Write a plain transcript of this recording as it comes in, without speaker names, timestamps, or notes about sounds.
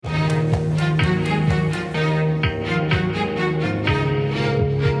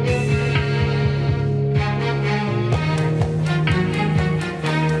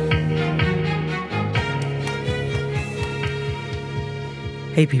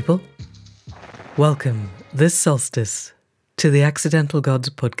Hey people, welcome this solstice to the Accidental Gods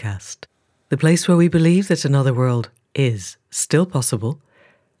podcast, the place where we believe that another world is still possible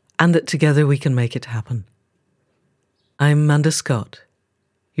and that together we can make it happen. I'm Amanda Scott,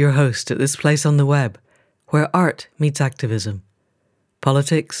 your host at this place on the web where art meets activism,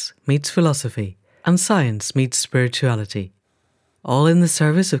 politics meets philosophy, and science meets spirituality, all in the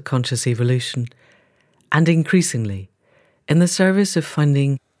service of conscious evolution and increasingly in the service of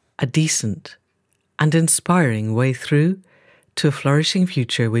finding a decent and inspiring way through to a flourishing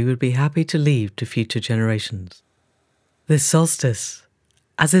future we would be happy to leave to future generations. This solstice,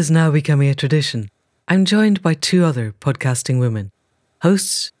 as is now becoming a tradition, I'm joined by two other podcasting women,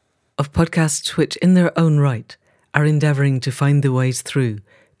 hosts of podcasts which in their own right are endeavouring to find the ways through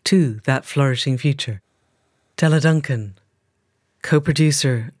to that flourishing future. Della Duncan,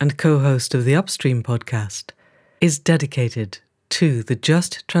 co-producer and co-host of the Upstream podcast, is dedicated to the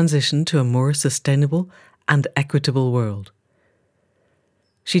just transition to a more sustainable and equitable world.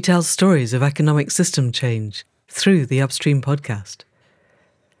 She tells stories of economic system change through the Upstream podcast.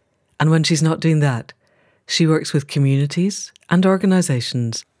 And when she's not doing that, she works with communities and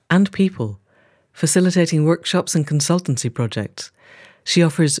organisations and people, facilitating workshops and consultancy projects. She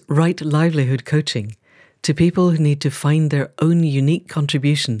offers right livelihood coaching to people who need to find their own unique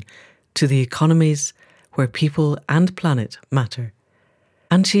contribution to the economies where people and planet matter.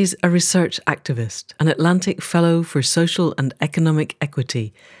 And she's a research activist, an Atlantic Fellow for Social and Economic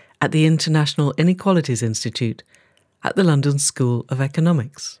Equity at the International Inequalities Institute at the London School of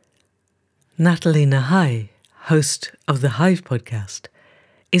Economics. Natalie Nahai, host of the Hive podcast,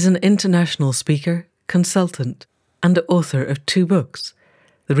 is an international speaker, consultant, and author of two books,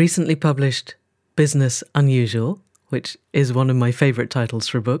 the recently published Business Unusual, which is one of my favourite titles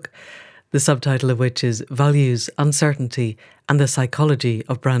for a book, the subtitle of which is Values, Uncertainty and the Psychology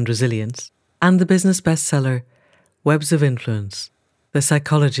of Brand Resilience, and the business bestseller Webs of Influence, The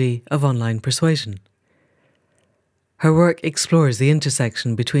Psychology of Online Persuasion. Her work explores the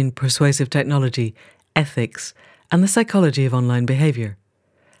intersection between persuasive technology, ethics, and the psychology of online behaviour,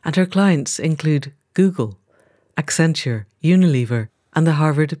 and her clients include Google, Accenture, Unilever, and the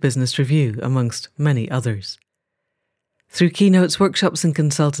Harvard Business Review, amongst many others. Through keynotes, workshops and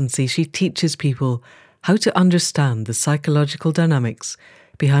consultancy, she teaches people how to understand the psychological dynamics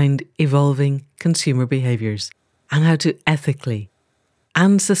behind evolving consumer behaviours and how to ethically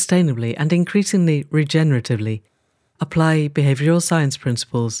and sustainably and increasingly regeneratively apply behavioural science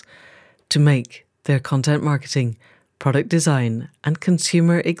principles to make their content marketing, product design and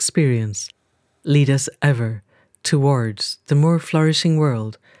consumer experience lead us ever towards the more flourishing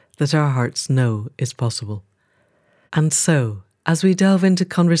world that our hearts know is possible. And so, as we delve into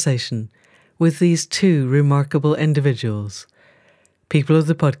conversation with these two remarkable individuals, people of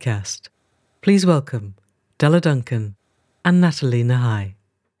the podcast, please welcome Della Duncan and Natalie Nahai.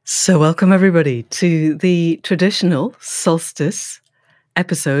 So welcome everybody to the traditional solstice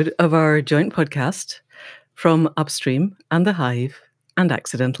episode of our joint podcast from Upstream and the Hive and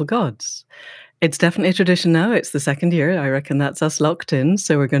Accidental Gods. It's definitely a tradition now. It's the second year. I reckon that's us locked in.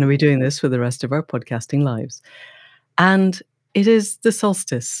 So we're going to be doing this for the rest of our podcasting lives. And it is the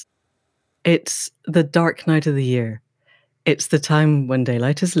solstice. It's the dark night of the year. It's the time when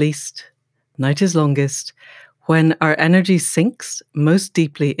daylight is least, night is longest, when our energy sinks most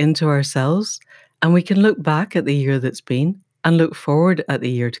deeply into ourselves, and we can look back at the year that's been and look forward at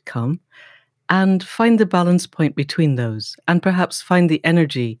the year to come and find the balance point between those, and perhaps find the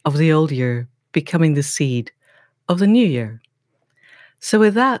energy of the old year becoming the seed of the new year. So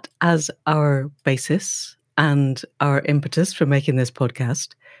with that as our basis and our impetus for making this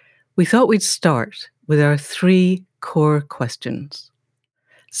podcast, we thought we'd start with our three core questions.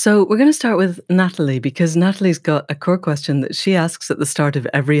 So we're going to start with Natalie, because Natalie's got a core question that she asks at the start of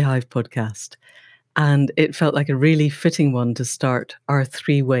every Hive podcast. And it felt like a really fitting one to start our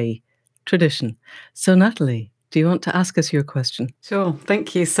three-way tradition. So Natalie, do you want to ask us your question? Sure,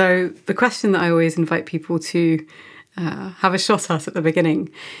 thank you. So the question that I always invite people to have a shot at the beginning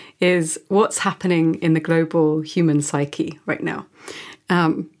is what's happening in the global human psyche right now?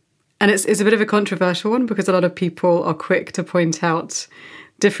 And it's a bit of a controversial one because a lot of people are quick to point out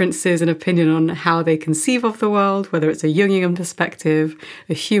differences in opinion on how they conceive of the world, whether it's a Jungian perspective,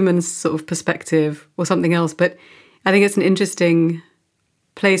 a human sort of perspective, or something else. But I think it's an interesting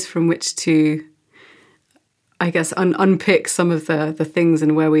place from which to, I guess, unpick some of the things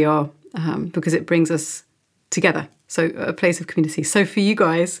and where we are, because it brings us together. So a place of community. So for you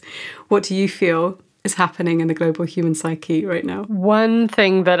guys, what do you feel is happening in the global human psyche right now? One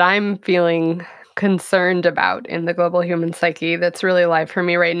thing that I'm feeling concerned about in the global human psyche that's really alive for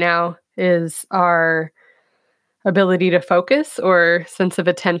me right now is our ability to focus or sense of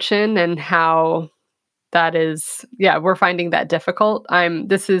attention, and how that is, yeah, we're finding that difficult.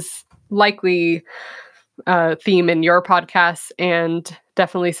 This is likely a theme in your podcast, and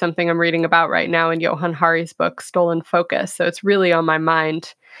definitely something I'm reading about right now in Johann Hari's book, Stolen Focus. So it's really on my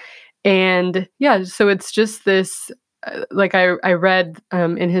mind. And yeah, so it's just this, like I read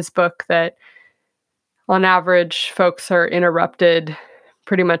in his book that on average, folks are interrupted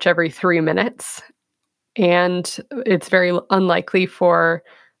pretty much every 3 minutes. And it's very unlikely for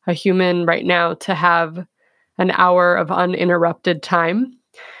a human right now to have an hour of uninterrupted time.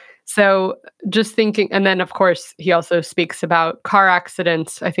 So just thinking, and then of course, he also speaks about car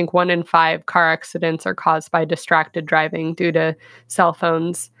accidents. I think 1 in 5 car accidents are caused by distracted driving due to cell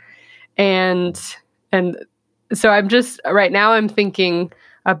phones. And and so I'm just right now I'm thinking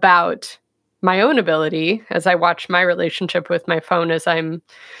about my own ability as I watch my relationship with my phone as I'm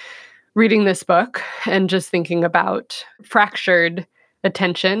reading this book, and just thinking about fractured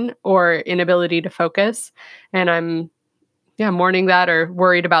attention or inability to focus. And I'm, yeah, mourning that or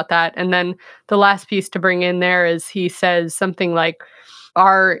worried about that. And then the last piece to bring in there is he says something like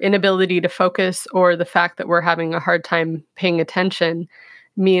our inability to focus, or the fact that we're having a hard time paying attention,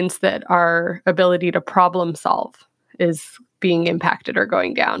 means that our ability to problem solve is being impacted or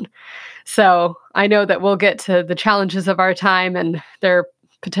going down. So I know that we'll get to the challenges of our time and their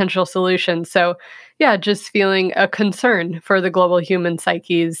potential solutions. So, yeah, just feeling a concern for the global human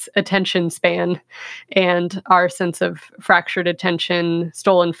psyche's attention span and our sense of fractured attention,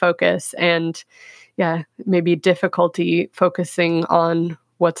 stolen focus, and, yeah, maybe difficulty focusing on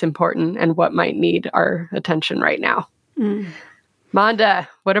what's important and what might need our attention right now. Manda,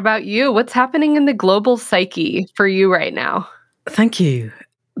 what about you? What's happening in the global psyche for you right now? Thank you.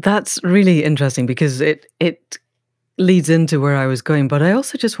 That's really interesting because it leads into where I was going, but I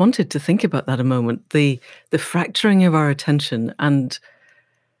also just wanted to think about that a moment, the fracturing of our attention and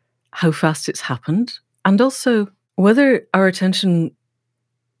how fast it's happened, and also whether our attention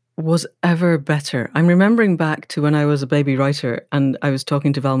was ever better. I'm remembering back to when I was a baby writer and I was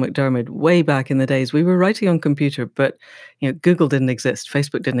talking to Val McDermid way back in the days. We were writing on computer, but Google didn't exist,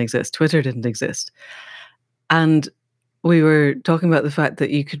 Facebook didn't exist, Twitter didn't exist. And we were talking about the fact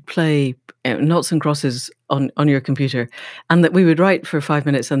that you could play noughts and crosses on your computer, and that we would write for 5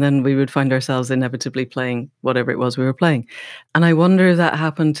 minutes and then we would find ourselves inevitably playing whatever it was we were playing. And I wonder if that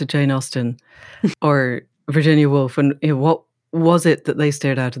happened to Jane Austen or Virginia Woolf, and what was it that they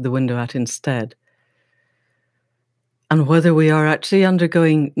stared out of the window at instead? And whether we are actually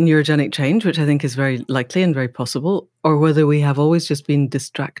undergoing neurogenic change, which I think is very likely and very possible, or whether we have always just been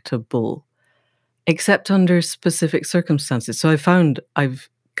distractible, except under specific circumstances. So I've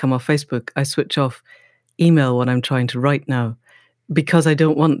come off Facebook. I switch off email when I'm trying to write now because I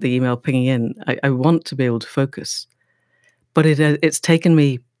don't want the email pinging in. I want to be able to focus. But it's taken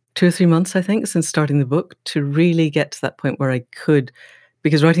me 2 or 3 months, I think, since starting the book to really get to that point where I could,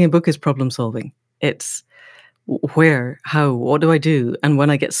 because writing a book is problem solving. It's where, how, what do I do? And when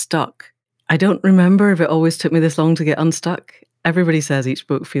I get stuck, I don't remember if it always took me this long to get unstuck. Everybody says each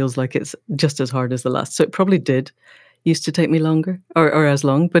book feels like it's just as hard as the last. So it probably used to take me longer or as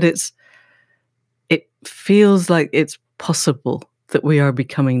long, but it feels like it's possible that we are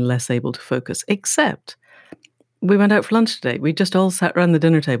becoming less able to focus, except we went out for lunch today. We just all sat around the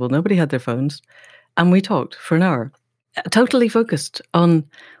dinner table. Nobody had their phones. And we talked for an hour, totally focused on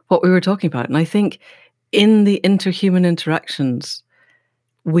what we were talking about. And I think in the interhuman interactions,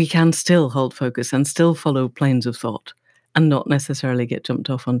 we can still hold focus and still follow planes of thought and not necessarily get jumped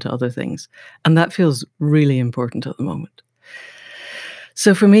off onto other things. And that feels really important at the moment.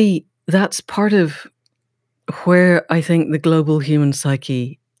 So for me, that's part of where I think the global human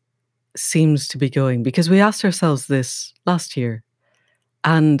psyche seems to be going, because we asked ourselves this last year,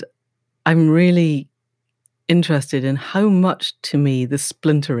 and I'm really interested in how much, to me, the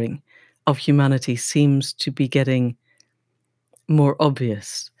splintering of humanity seems to be getting more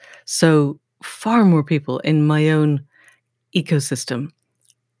obvious. So far more people in my own ecosystem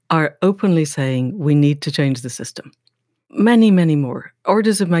are openly saying we need to change the system. Many, many more,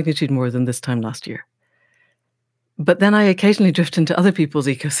 orders of magnitude more than this time last year. But then I occasionally drift into other people's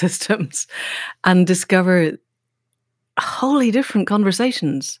ecosystems and discover wholly different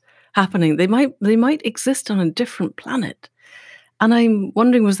conversations happening. They might exist on a different planet. And I'm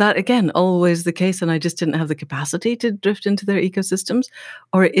wondering, was that, again, always the case and I just didn't have the capacity to drift into their ecosystems?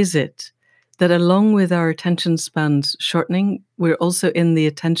 Or is it that along with our attention spans shortening, we're also in the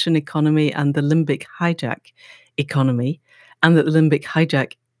attention economy and the limbic hijack economy, and that the limbic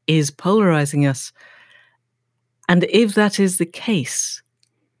hijack is polarizing us. And if that is the case,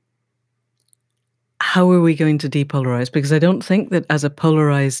 how are we going to depolarize? Because I don't think that as a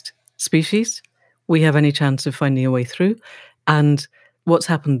polarized species, we have any chance of finding a way through. And what's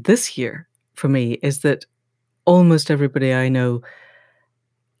happened this year for me is that almost everybody I know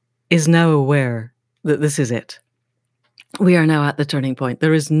is now aware that this is it. We are now at the turning point.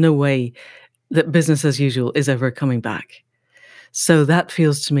 There is no way that business as usual is ever coming back. So that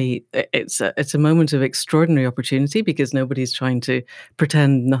feels to me, it's a moment of extraordinary opportunity because nobody's trying to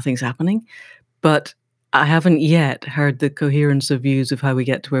pretend nothing's happening. But I haven't yet heard the coherence of views of how we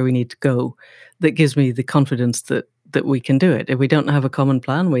get to where we need to go that gives me the confidence that we can do it. If we don't have a common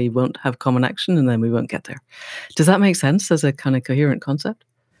plan, we won't have common action, and then we won't get there. Does that make sense as a kind of coherent concept?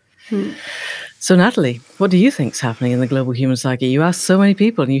 So, Natalie, what do you think's happening in the global human psyche? You ask so many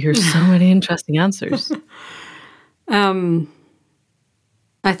people and you hear so many interesting answers.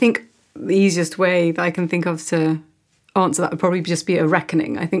 I think the easiest way that I can think of to answer that would probably just be a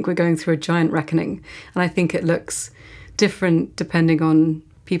reckoning. I think we're going through a giant reckoning, and I think it looks different depending on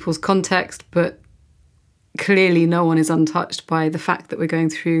people's context, but clearly no one is untouched by the fact that we're going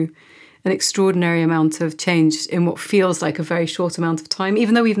through an extraordinary amount of change in what feels like a very short amount of time,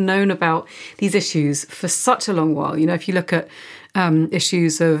 even though we've known about these issues for such a long while. You know, if you look at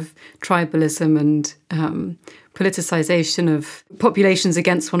issues of tribalism and politicization of populations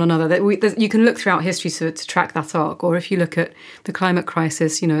against one another, that you can look throughout history to track that arc. Or if you look at the climate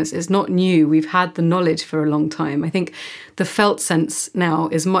crisis, you know, it's not new. We've had the knowledge for a long time. I think the felt sense now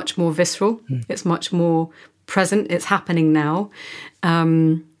is much more visceral. It's much more present. It's happening now.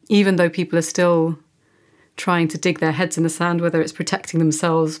 Even though people are still trying to dig their heads in the sand, whether it's protecting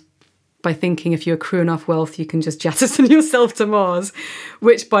themselves by thinking if you accrue enough wealth, you can just jettison yourself to Mars,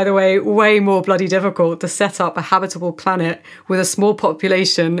 which, by the way, way more bloody difficult to set up a habitable planet with a small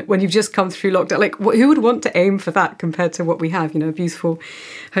population when you've just come through lockdown. Like, who would want to aim for that compared to what we have? You know, a beautiful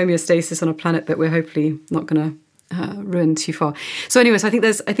homeostasis on a planet that we're hopefully not going to ruin too far. So anyways, I think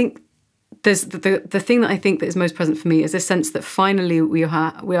there's the thing that I think that is most present for me is this sense that finally we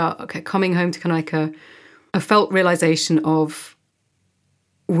are coming home to kind of like a felt realization of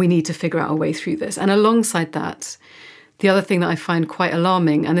we need to figure out a way through this. And alongside that, the other thing that I find quite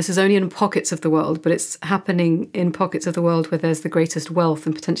alarming, and this is only in pockets of the world, but it's happening in pockets of the world where there's the greatest wealth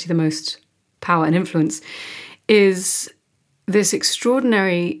and potentially the most power and influence, is this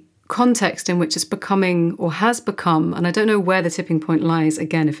extraordinary context in which it's becoming or has become, and I don't know where the tipping point lies,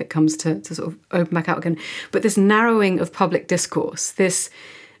 again, if it comes to sort of open back out again, but this narrowing of public discourse, this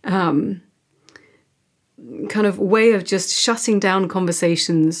kind of way of just shutting down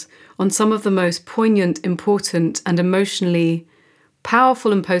conversations on some of the most poignant, important, and emotionally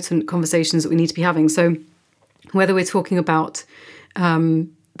powerful and potent conversations that we need to be having. So whether we're talking about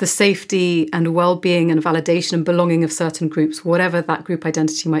the safety and well-being and validation and belonging of certain groups, whatever that group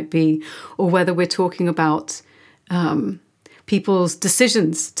identity might be, or whether we're talking about people's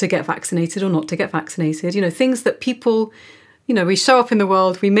decisions to get vaccinated or not to get vaccinated, you know, things that people, you know, we show up in the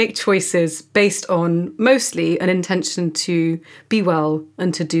world, we make choices based on mostly an intention to be well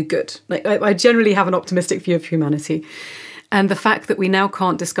and to do good. Like I generally have an optimistic view of humanity. And the fact that we now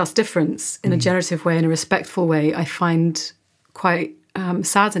can't discuss difference in a generative way, in a respectful way, I find quite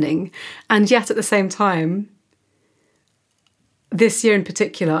saddening. And yet at the same time, this year in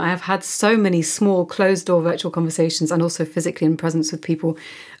particular, I have had so many small closed-door virtual conversations and also physically in presence with people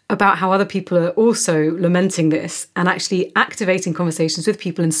about how other people are also lamenting this and actually activating conversations with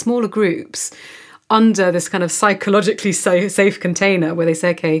people in smaller groups under this kind of psychologically safe container where they say,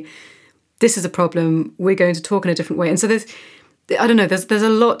 okay, this is a problem, we're going to talk in a different way. And so there's a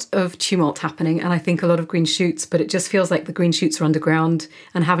lot of tumult happening and I think a lot of green shoots, but it just feels like the green shoots are underground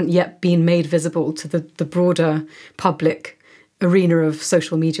and haven't yet been made visible to the broader public arena of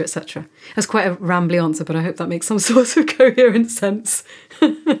social media, etc. That's quite a rambly answer, but I hope that makes some sort of coherent sense.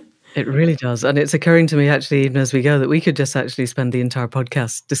 It really does. And it's occurring to me actually, even as we go, that we could just actually spend the entire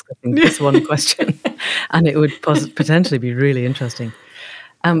podcast discussing this one question and it would potentially be really interesting.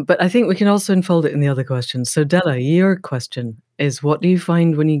 But I think we can also unfold it in the other questions. So Della, your question is, what do you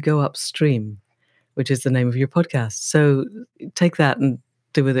find when you go upstream, which is the name of your podcast? So take that and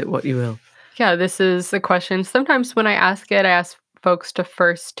do with it what you will. Yeah, this is a question. Sometimes when I ask it, I ask folks to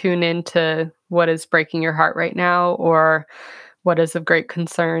first tune into what is breaking your heart right now or what is of great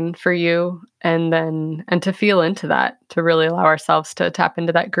concern for you, and to feel into that, to really allow ourselves to tap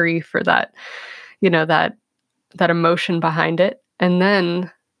into that grief or that, you know, that emotion behind it. And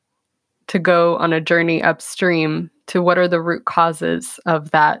then to go on a journey upstream to what are the root causes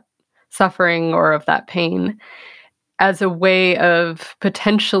of that suffering or of that pain. as a way of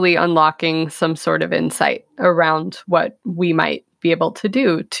potentially unlocking some sort of insight around what we might be able to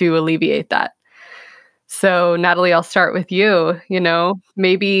do to alleviate that. So, Natalie, I'll start with you.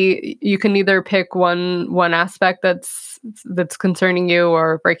 Maybe you can either pick one aspect that's concerning you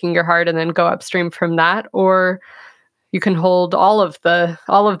or breaking your heart and then go upstream from that, or you can hold all of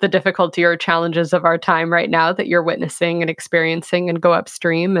the difficulty or challenges of our time right now that you're witnessing and experiencing and go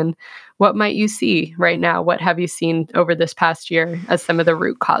upstream. And what might you see right now? What have you seen over this past year as some of the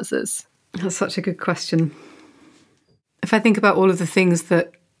root causes? That's such a good question. If I think about all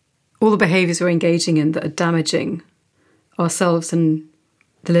the behaviors we're engaging in that are damaging ourselves and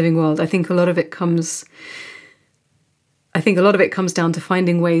the living world, I think a lot of it comes down to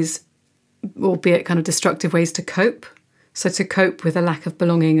finding ways, albeit kind of destructive ways, to cope. So to cope with a lack of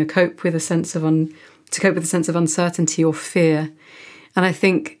belonging, to cope with a sense of uncertainty or fear. And I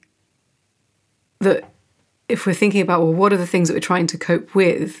think that if we're thinking about, well, what are the things that we're trying to cope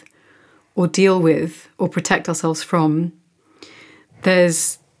with or deal with or protect ourselves from,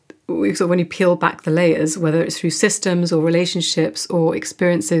 when you peel back the layers, whether it's through systems or relationships or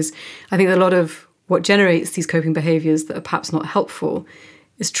experiences, I think a lot of what generates these coping behaviors that are perhaps not helpful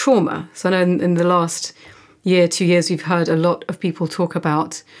is trauma. So I know in the last year, 2 years, we've heard a lot of people talk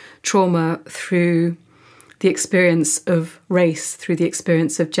about trauma through the experience of race, through the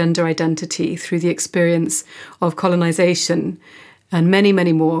experience of gender identity, through the experience of colonization, and many,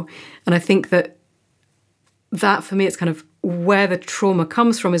 many more. And I think that for me, it's kind of where the trauma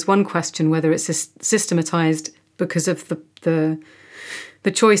comes from is one question, whether it's systematized because of the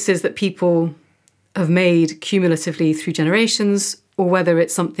choices that people have made cumulatively through generations, or whether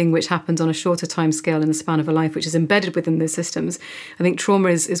it's something which happens on a shorter time scale in the span of a life, which is embedded within those systems. I think trauma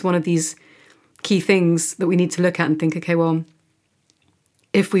is one of these key things that we need to look at and think, okay, well,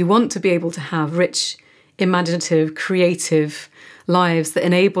 if we want to be able to have rich, imaginative, creative lives that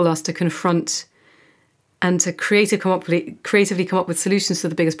enable us to confront and to creatively come up with solutions to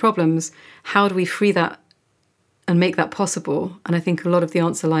the biggest problems, how do we free that and make that possible? And I think a lot of the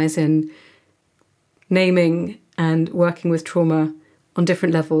answer lies in naming and working with trauma on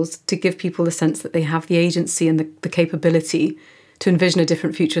different levels to give people the sense that they have the agency and the capability to envision a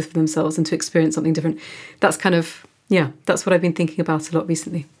different future for themselves and to experience something different. That's that's what I've been thinking about a lot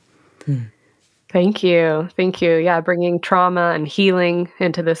recently. Thank you. Yeah, bringing trauma and healing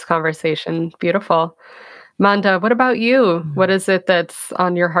into this conversation. Beautiful. Manda, what about you? What is it that's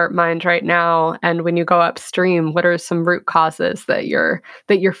on your heart mind right now? And when you go upstream, what are some root causes that you're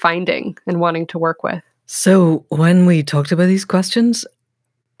finding and wanting to work with? So when we talked about these questions,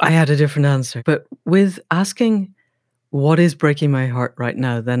 I had a different answer. But with asking what is breaking my heart right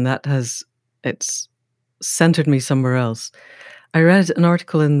now, then it's centered me somewhere else. I read an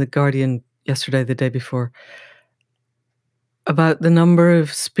article in The Guardian yesterday, the day before, about the number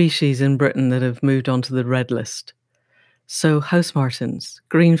of species in Britain that have moved onto the red list. So house martins,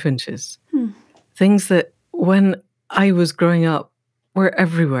 greenfinches, things that when I was growing up were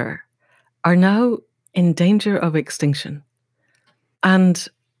everywhere, are now in danger of extinction. And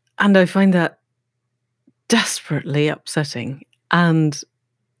I find that desperately upsetting. And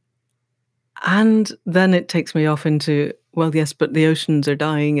then it takes me off into, well, yes, but the oceans are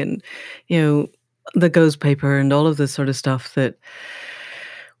dying, and, the ghost paper and all of this sort of stuff, that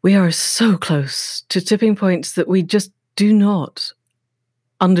we are so close to tipping points that we just do not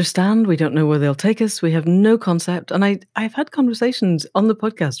understand. We don't know where they'll take us. We have no concept. And I've had conversations on the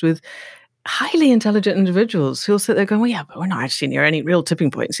podcast with highly intelligent individuals who'll sit there going, well, yeah, but we're not actually near any real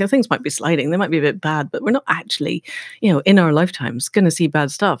tipping points. Things might be sliding. They might be a bit bad, but we're not actually, in our lifetimes going to see bad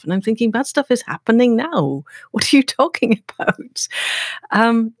stuff. And I'm thinking, bad stuff is happening now. What are you talking about?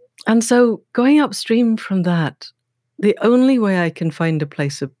 And so going upstream from that, the only way I can find a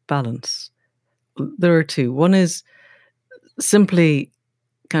place of balance, there are two. One is simply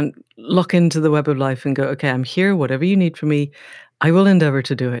kind of lock into the web of life and go, okay, I'm here, whatever you need from me, I will endeavor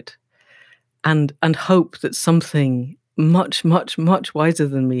to do it. And hope that something much, much, much wiser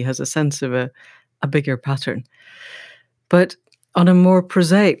than me has a sense of a bigger pattern. But on a more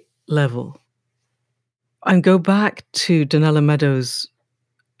prosaic level, I go back to Donella Meadows'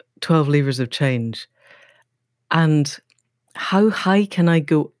 12 Levers of Change. And how high can I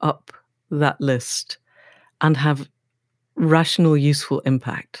go up that list and have rational, useful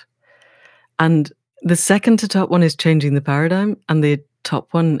impact? And the second to top one is changing the paradigm, and the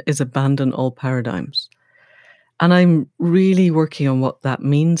top one is abandon all paradigms. And I'm really working on what that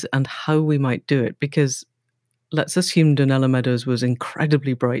means and how we might do it, because let's assume Donella Meadows was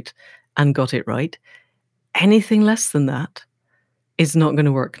incredibly bright and got it right. Anything less than that is not going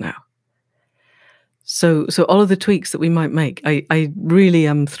to work now. So all of the tweaks that we might make, I really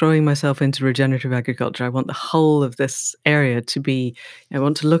am throwing myself into regenerative agriculture. I want the whole of this area to be, I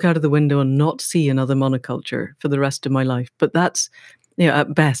want to look out of the window and not see another monoculture for the rest of my life. But that's,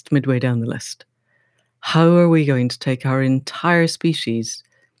 at best, midway down the list. How are we going to take our entire species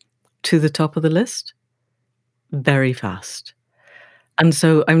to the top of the list? Very fast. And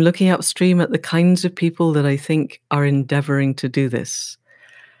so I'm looking upstream at the kinds of people that I think are endeavoring to do this.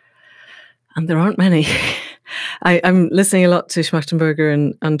 And there aren't many. I'm listening a lot to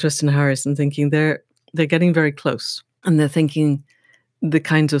Schmachtenberger and Tristan Harris and thinking they're getting very close. And they're thinking the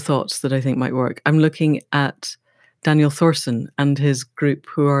kinds of thoughts that I think might work. I'm looking at Daniel Thorson and his group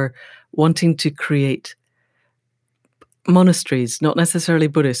who are wanting to create monasteries, not necessarily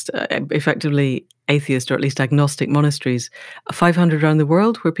Buddhist, effectively atheist or at least agnostic monasteries, 500 around the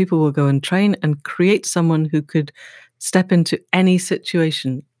world where people will go and train and create someone who could step into any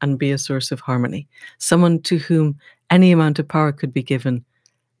situation and be a source of harmony, someone to whom any amount of power could be given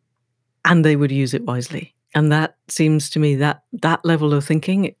and they would use it wisely. And that seems to me that level of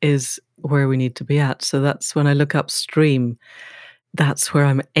thinking is where we need to be at. So that's when I look upstream, that's where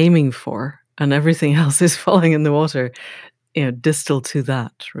I'm aiming for. And everything else is falling in the water, distal to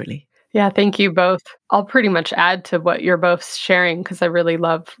that, really. Yeah, thank you both. I'll pretty much add to what you're both sharing because I really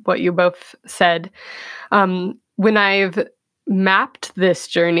love what you both said. When I've mapped this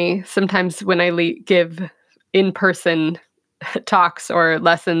journey, sometimes when I give in-person talks or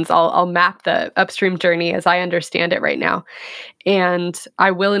lessons, I'll map the upstream journey as I understand it right now. And I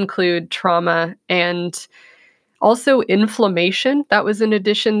will include trauma and also inflammation. That was an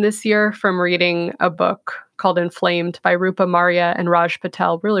addition this year from reading a book called Inflamed by Rupa Marya and Raj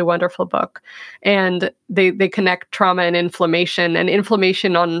Patel. Really wonderful book. And they connect trauma and inflammation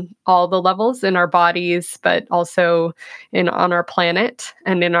on all the levels in our bodies, but also on our planet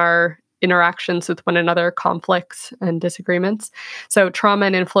and in our interactions with one another, conflicts and disagreements. So trauma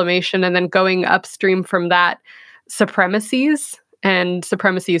and inflammation, and then going upstream from that, supremacies. And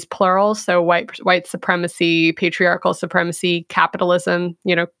supremacy is plural, so white supremacy, patriarchal supremacy, capitalism,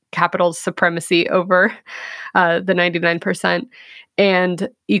 capital supremacy over the 99%, and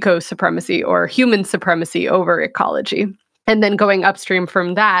eco supremacy or human supremacy over ecology. And then going upstream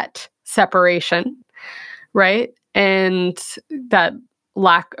from that, separation, right? And that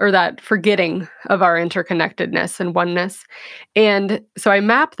lack or that forgetting of our interconnectedness and oneness. And so I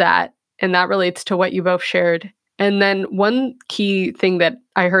map that, and that relates to what you both shared. And then one key thing that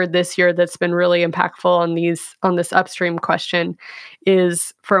I heard this year that's been really impactful on this upstream question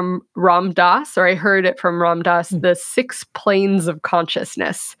is from Ram Dass, or I heard it from Ram Dass, the 6 planes of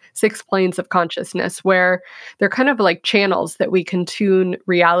consciousness, where they're kind of like channels that we can tune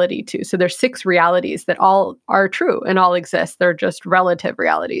reality to. So there's 6 realities that all are true and all exist. They're just relative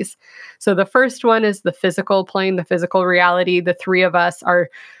realities. So the first one is the physical plane, the physical reality. The 3 of us are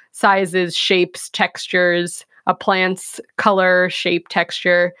sizes, shapes, textures, a plant's color, shape,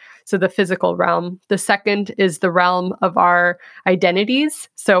 texture. So the physical realm. The second is the realm of our identities.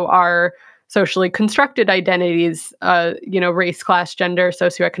 So our socially constructed identities, race, class, gender,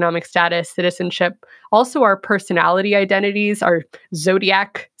 socioeconomic status, citizenship. Also our personality identities, our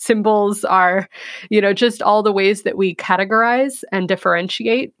zodiac symbols, our, just all the ways that we categorize and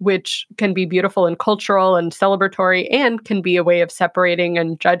differentiate, which can be beautiful and cultural and celebratory and can be a way of separating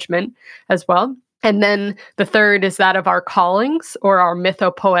and judgment as well. And then the third is that of our callings or our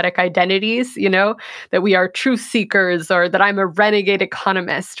mythopoetic identities, that we are truth seekers or that I'm a renegade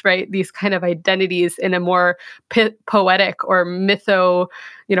economist, right? These kind of identities in a more poetic or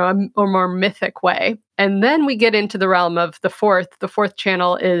or more mythic way. And then we get into the realm of the fourth. The fourth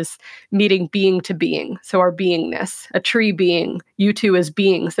channel is meeting being to being. So our beingness, a tree being, you two as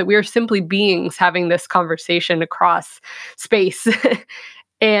beings, that we are simply beings having this conversation across space.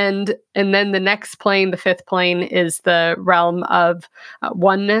 And then the next plane, the 5th plane, is the realm of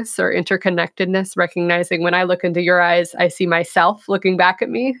oneness or interconnectedness, recognizing when I look into your eyes, I see myself looking back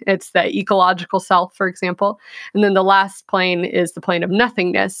at me. It's the ecological self, for example. And then the last plane is the plane of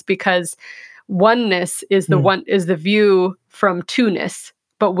nothingness, because oneness is the view from two-ness.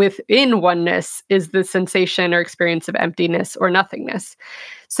 But within oneness is the sensation or experience of emptiness or nothingness.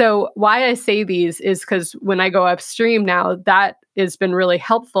 So why I say these is because when I go upstream now, that has been really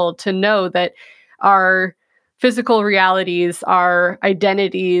helpful to know that our physical realities, our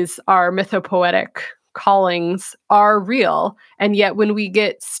identities, our mythopoetic callings are real. And yet when we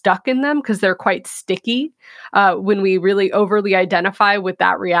get stuck in them, because they're quite sticky, when we really overly identify with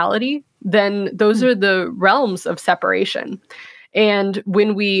that reality, then those are the realms of separation. And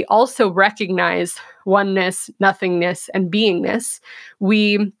when we also recognize oneness, nothingness, and beingness,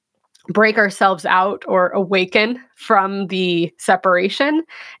 we break ourselves out or awaken from the separation,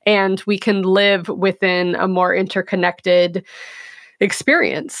 and we can live within a more interconnected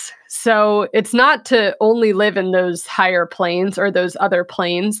experience. So it's not to only live in those higher planes or those other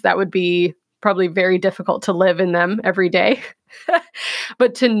planes. That would be probably very difficult to live in them every day.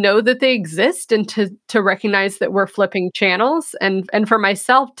 But to know that they exist, and to recognize that we're flipping channels, and for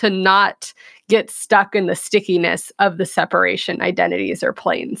myself to not get stuck in the stickiness of the separation identities or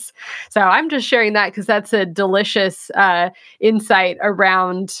planes. So I'm just sharing that because that's a delicious insight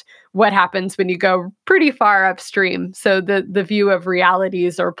around what happens when you go pretty far upstream. So the view of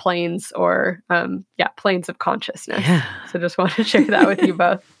realities or planes, or planes of consciousness. Yeah. So just want to share that with you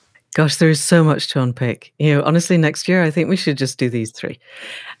both. Gosh, there's so much to unpick. Honestly, next year, I think we should just do these 3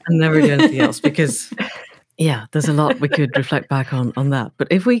 and never do anything else, because, there's a lot we could reflect back on that. But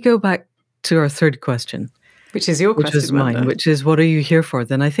if we go back to our third question, which is your question, which was mine, which is, what are you here for?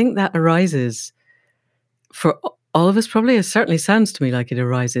 Then I think that arises for all of us. Probably, it certainly sounds to me like it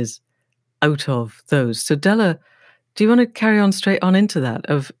arises out of those. So Della, do you want to carry on straight on into that,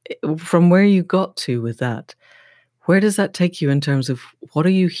 from where you got to with that? Where does that take you in terms of what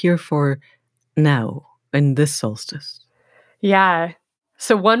are you here for now in this solstice? Yeah.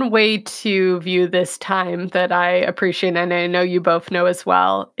 So one way to view this time that I appreciate, and I know you both know as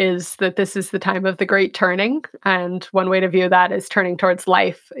well, is that this is the time of the great turning. And one way to view that is turning towards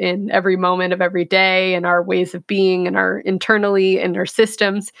life in every moment of every day, and our ways of being, and our internally, and our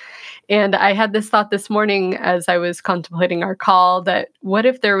systems. And I had this thought this morning as I was contemplating our call, that what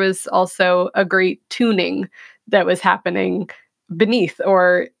if there was also a great tuning that was happening beneath,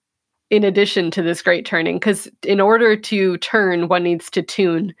 or in addition to this great turning? Because in order to turn, one needs to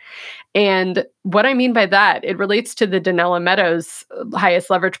tune. And what I mean by that, it relates to the Donella Meadows highest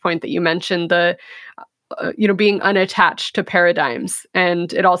leverage point that you mentioned, the being unattached to paradigms.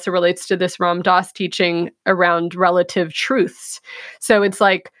 And it also relates to this Ram Dass teaching around relative truths. So it's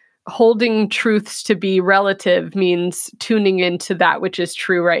like holding truths to be relative means tuning into that which is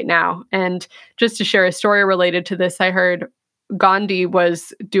true right now. And just to share a story related to this, I heard Gandhi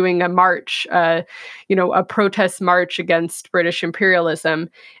was doing a march, a protest march against British imperialism.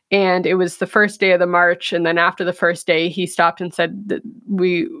 And it was the first day of the march. And then after the first day, he stopped and said, that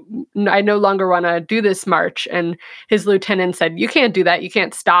I no longer want to do this march. And his lieutenant said, you can't do that. You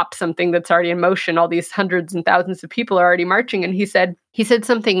can't stop something that's already in motion. All these hundreds and thousands of people are already marching. And he said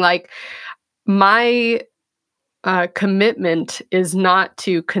something like, my commitment is not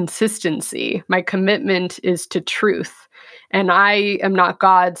to consistency. My commitment is to truth. And I am not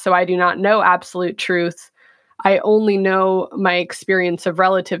God, so I do not know absolute truth. I only know my experience of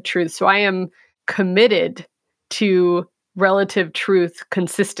relative truth. So I am committed to relative truth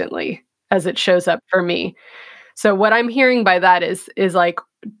consistently as it shows up for me. So what I'm hearing by that is like,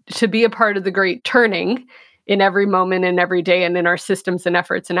 to be a part of the great turning in every moment and every day, and in our systems and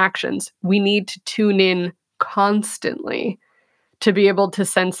efforts and actions, we need to tune in constantly to be able to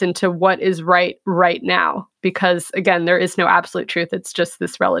sense into what is right now. Because again, there is no absolute truth. It's just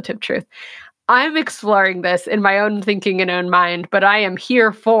this relative truth. I'm exploring this in my own thinking and own mind, but I am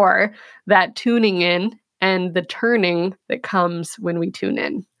here for that tuning in and the turning that comes when we tune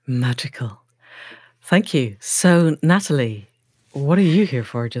in. Magical. Thank you. So, Natalie, what are you here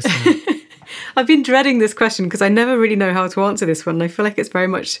for just now? I've been dreading this question because I never really know how to answer this one. I feel like it's very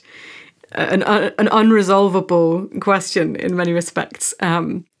much an unresolvable question in many respects.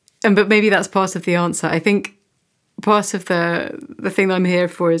 But maybe that's part of the answer. I think part of the thing that I'm here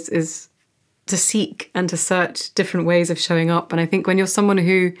for is to seek and to search different ways of showing up. And I think when you're someone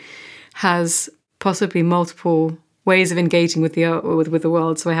who has possibly multiple ways of engaging with the art, with the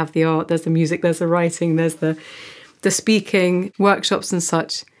world, so I have the art, there's the music, there's the writing, there's the speaking, workshops and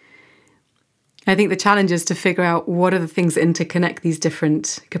such. I think the challenge is to figure out what are the things that interconnect these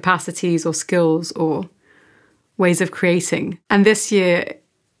different capacities or skills or ways of creating. And this year,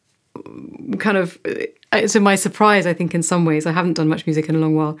 kind of, to my surprise, I think in some ways, I haven't done much music in a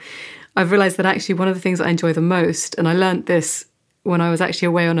long while, I've realised that actually one of the things that I enjoy the most, and I learned this when I was actually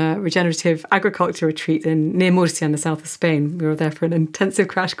away on a regenerative agriculture retreat near Murcia in the south of Spain. We were there for an intensive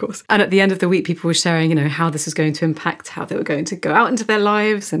crash course. And at the end of the week, people were sharing, how this was going to impact how they were going to go out into their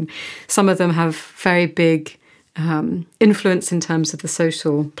lives. And some of them have very big influence in terms of the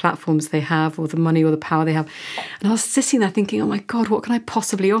social platforms they have, or the money or the power they have. And I was sitting there thinking, oh my God, what can I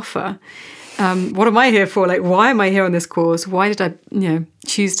possibly offer? What am I here for? Like, why am I here on this course? Why did I,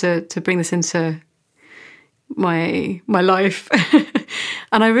 choose to bring this into my life?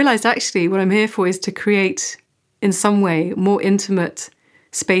 And I realized actually what I'm here for is to create in some way more intimate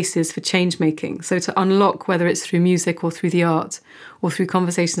spaces for change making. So to unlock, whether it's through music or through the art or through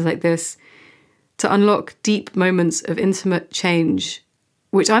conversations like this, to unlock deep moments of intimate change,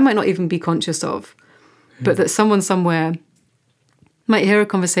 which I might not even be conscious of, but that someone somewhere might hear a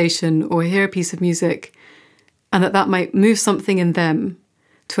conversation or hear a piece of music, and that might move something in them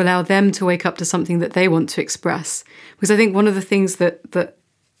to allow them to wake up to something that they want to express. Because I think one of the things that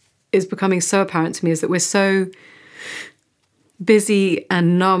is becoming so apparent to me is that we're so busy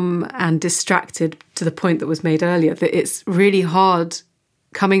and numb and distracted, to the point that was made earlier, that it's really hard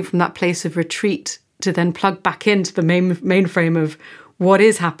coming from that place of retreat to then plug back into the mainframe of what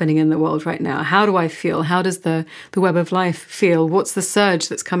is happening in the world right now. How do I feel? How does the web of life feel? What's the surge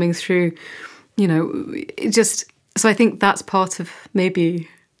that's coming through? So I think that's part of maybe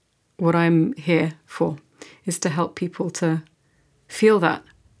what I'm here for, is to help people to feel that.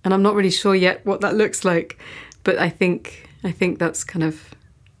 And I'm not really sure yet what that looks like, but I think that's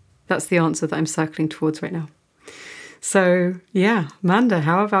that's the answer that I'm circling towards right now. So yeah, Manda,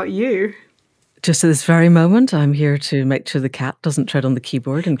 how about you? Just at this very moment, I'm here to make sure the cat doesn't tread on the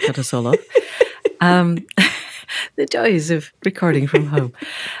keyboard and cut us all off. The joys of recording from home.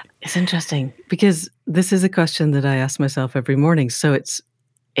 It's interesting because this is a question that I ask myself every morning. So it's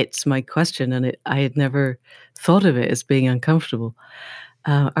my question, and I had never thought of it as being uncomfortable.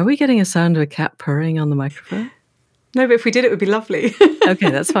 Are we getting a sound of a cat purring on the microphone? No, but if we did, it would be lovely.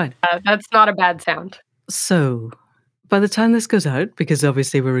 Okay, that's fine. That's not a bad sound. So by the time this goes out, because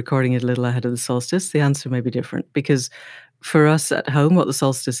obviously we're recording it a little ahead of the solstice, the answer may be different. Because for us at home, what the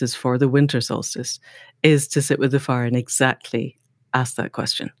solstice is for, the winter solstice, is to sit with the fire and exactly ask that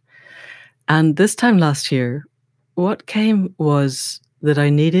question. And this time last year, what came was that I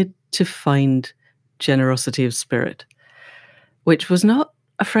needed to find generosity of spirit, which was not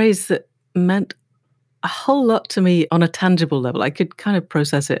a phrase that meant a whole lot to me on a tangible level. I could kind of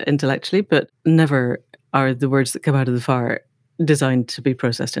process it intellectually, but never are the words that come out of the fire designed to be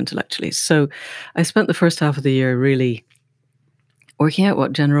processed intellectually. So I spent the first half of the year really working out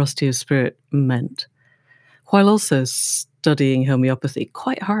what generosity of spirit meant, while also studying homeopathy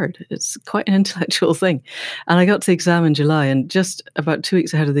quite hard. It's quite an intellectual thing. And I got to the exam in July, and just about 2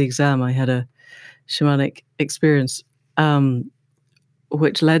 weeks ahead of the exam, I had a shamanic experience,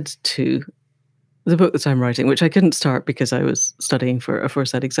 which led to the book that I'm writing, which I couldn't start because I was studying for a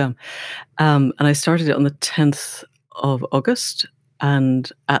aforesaid exam. And I started it on the 10th of August.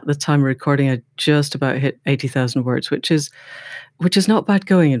 And at the time of recording, I just about hit 80,000 words, which is not bad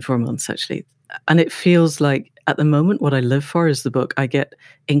going in 4 months, actually. And it feels like at the moment, what I live for is the book. I get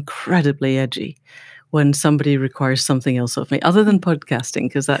incredibly edgy when somebody requires something else of me, other than podcasting,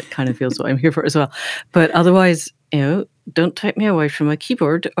 because that kind of feels what I'm here for as well. But otherwise, don't take me away from my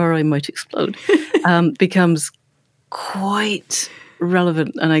keyboard or I might explode, becomes quite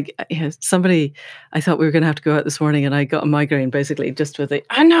relevant. And I thought we were going to have to go out this morning, and I got a migraine basically just with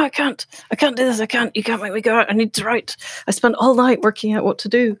no, I can't do this. You can't make me go out. I need to write. I spent all night working out what to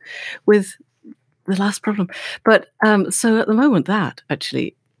do with the last problem. But so at the moment that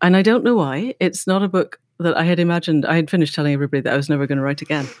actually, and I don't know why, it's not a book that I had imagined. I had finished telling everybody that I was never going to write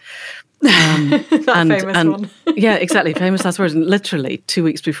again. That famous one. Yeah, exactly. Famous last words. And literally 2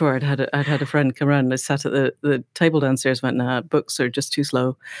 weeks before, I'd had a friend come around, and I sat at the table downstairs, went, nah, books are just too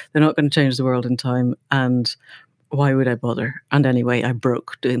slow. They're not going to change the world in time. And why would I bother? And anyway, I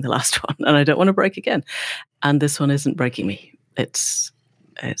broke doing the last one, and I don't want to break again. And this one isn't breaking me. It's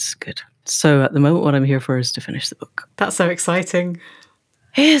good. So at the moment, what I'm here for is to finish the book. That's so exciting.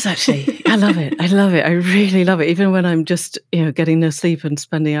 It is, actually. I love it. I really love it. Even when I'm just, getting no sleep and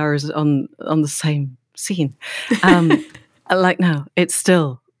spending hours on the same scene. Like now, it's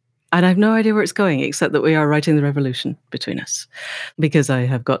still, and I have no idea where it's going, except that we are writing the revolution between us. Because I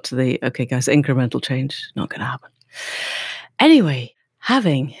have got to the, okay, guys, incremental change, not going to happen. Anyway,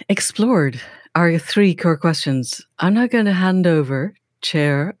 having explored our 3 core questions, I'm now going to hand over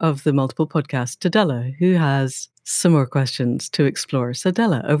chair of the Multiple podcast to Della, who has some more questions to explore. So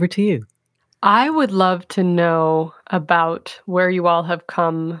Della, over to you. I would love to know about where you all have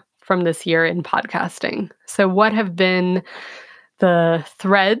come from this year in podcasting. So what have been the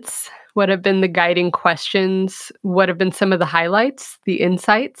threads? What have been the guiding questions? What have been some of the highlights, the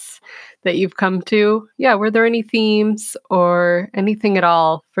insights that you've come to? Yeah, were there any themes or anything at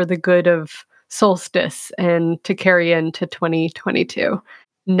all for the good of solstice and to carry into 2022?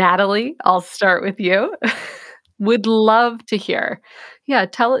 Natalie, I'll start with you. Would love to hear. Yeah,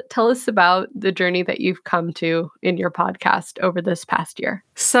 tell us about the journey that you've come to in your podcast over this past year.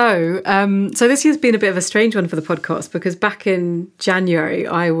 So this year's been a bit of a strange one for the podcast, because back in January,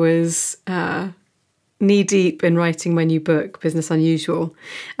 I was knee-deep in writing my new book, Business Unusual.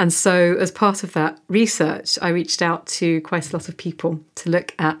 And so as part of that research, I reached out to quite a lot of people to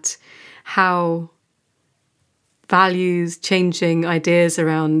look at how values, changing ideas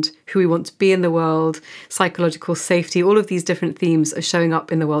around who we want to be in the world, psychological safety, all of these different themes are showing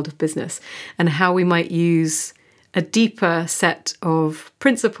up in the world of business, and how we might use a deeper set of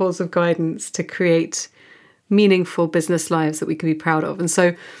principles of guidance to create meaningful business lives that we can be proud of. And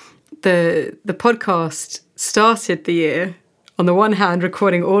so the podcast started the year, on the one hand,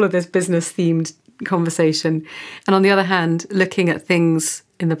 recording all of this business-themed conversation, and on the other hand, looking at things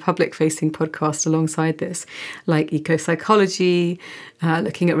in the public-facing podcast alongside this, like eco-psychology,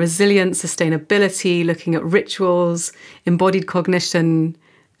 looking at resilience, sustainability, looking at rituals, embodied cognition,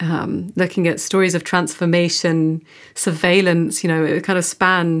 looking at stories of transformation, surveillance. It kind of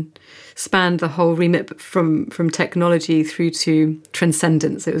spanned the whole remit from technology through to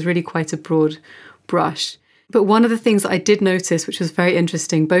transcendence. It was really quite a broad brush. But one of the things that I did notice, which was very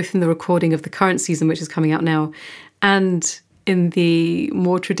interesting, both in the recording of the current season, which is coming out now, and in the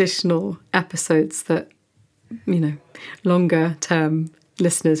more traditional episodes that, longer term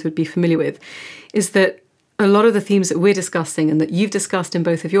listeners would be familiar with, is that a lot of the themes that we're discussing and that you've discussed in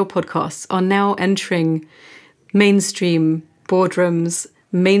both of your podcasts are now entering mainstream boardrooms,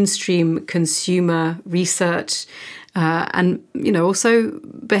 mainstream consumer research, and, also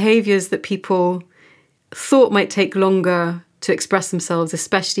behaviors that people thought might take longer to express themselves,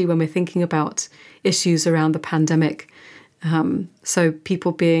 especially when we're thinking about issues around the pandemic. So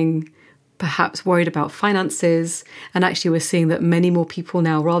people being perhaps worried about finances, and actually we're seeing that many more people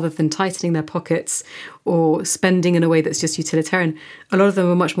now, rather than tightening their pockets or spending in a way that's just utilitarian, a lot of them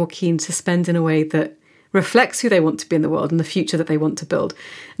are much more keen to spend in a way that reflects who they want to be in the world and the future that they want to build.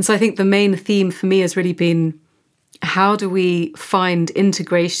 And so I think the main theme for me has really been, how do we find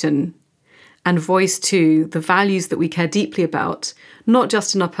integration and voice to the values that we care deeply about, not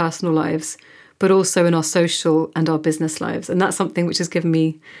just in our personal lives, but also in our social and our business lives. And that's something which has given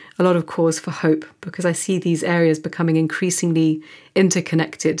me a lot of cause for hope, because I see these areas becoming increasingly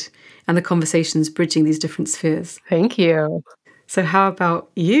interconnected and the conversations bridging these different spheres. Thank you. So how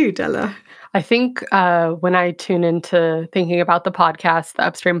about you, Della? I think when I tune into thinking about the podcast, the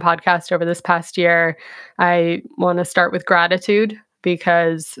Upstream podcast over this past year, I want to start with gratitude,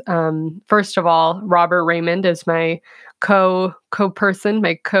 because first of all, Robert Raymond is my co-person,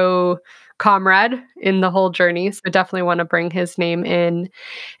 my comrade in the whole journey. So I definitely want to bring his name in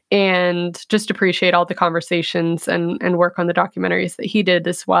and just appreciate all the conversations and work on the documentaries that he did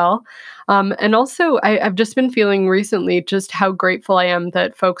as well. And also, I've just been feeling recently just how grateful I am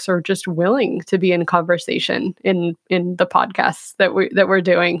that folks are just willing to be in conversation in the podcasts that we're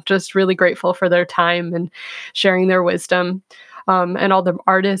doing. Just really grateful for their time and sharing their wisdom. And all the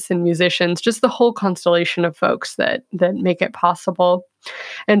artists and musicians, just the whole constellation of folks that make it possible.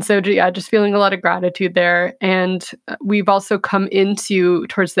 And so, yeah, just feeling a lot of gratitude there. And we've also come into,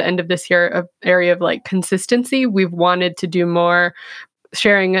 towards the end of this year, an area of like consistency. We've wanted to do more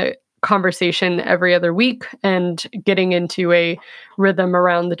sharing a conversation every other week and getting into a rhythm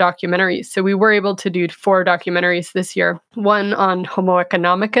around the documentaries. So we were able to do 4 documentaries this year. One on Homo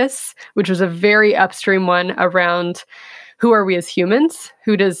economicus, which was a very upstream one around who are we as humans?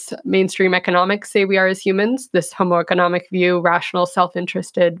 Who does mainstream economics say we are as humans? This homo economic view, rational,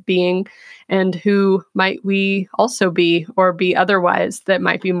 self-interested being, and who might we also be or be otherwise that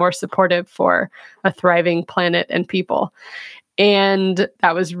might be more supportive for a thriving planet and people. And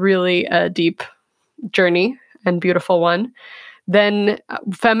that was really a deep journey and beautiful one. Then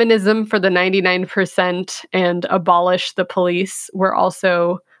feminism for the 99% and abolish the police were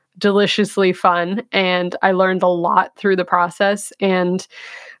also deliciously fun, and I learned a lot through the process, and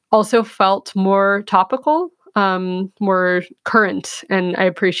also felt more topical, more current, and I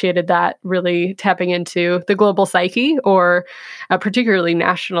appreciated that, really tapping into the global psyche, or particularly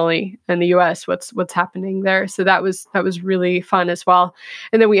nationally in the U.S. what's happening there. So that was really fun as well.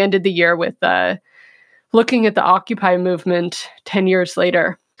 And then we ended the year with looking at the Occupy movement 10 years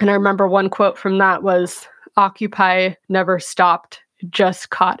later, and I remember one quote from that was, "Occupy never stopped, just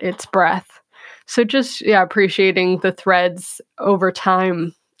caught its breath." So just, appreciating the threads over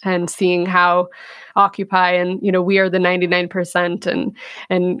time and seeing how Occupy and, we are the 99%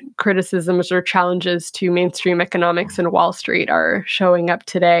 and criticisms or challenges to mainstream economics and Wall Street are showing up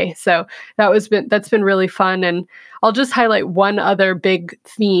today. So that's been really fun. And I'll just highlight one other big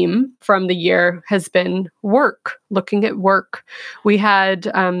theme from the year has been work, looking at work. We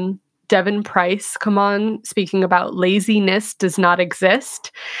had Devin Price come on speaking about laziness does not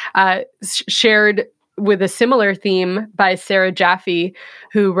exist, shared with a similar theme by Sarah Jaffe,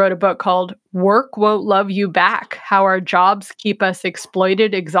 who wrote a book called Work Won't Love You Back: How Our Jobs Keep Us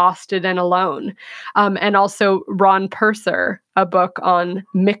Exploited, Exhausted, and Alone. And also Ron Purser, a book on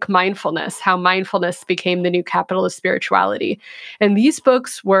McMindfulness: How Mindfulness Became the New Capitalist Spirituality. And these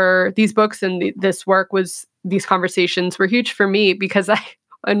books and this work was, these conversations were huge for me because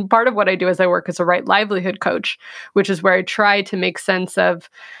and part of what I do is I work as a right livelihood coach, which is where I try to make sense of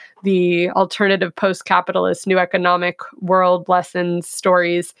the alternative post-capitalist new economic world lessons,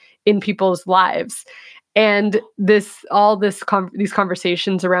 stories in people's lives. And these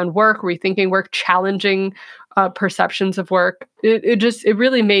conversations around work, rethinking work, challenging perceptions of work, it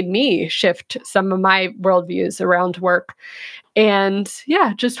really made me shift some of my worldviews around work, and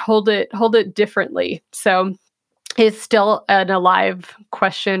just hold it differently. So is still an alive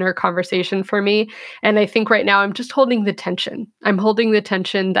question or conversation for me. And I think right now I'm just holding the tension. I'm holding the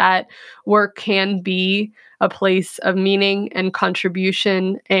tension that work can be a place of meaning and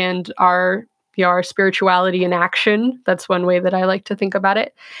contribution, and our spirituality in action. That's one way that I like to think about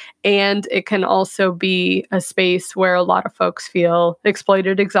it. And it can also be a space where a lot of folks feel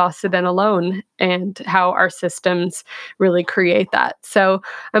exploited, exhausted, and alone, and how our systems really create that. So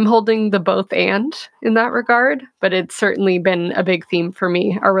I'm holding the both and in that regard, but it's certainly been a big theme for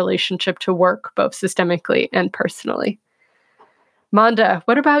me, our relationship to work, both systemically and personally. Manda,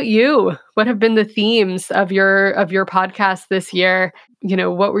 what about you? What have been the themes of your podcast this year?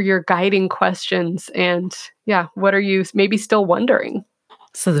 What were your guiding questions? And what are you maybe still wondering?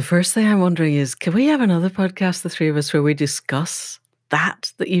 So the first thing I'm wondering is, can we have another podcast, the three of us, where we discuss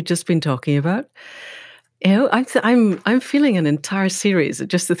that you've just been talking about? I'm feeling an entire series of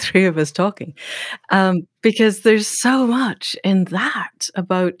just the three of us talking, because there's so much in that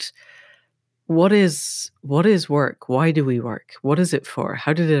about what is work? Why do we work? What is it for?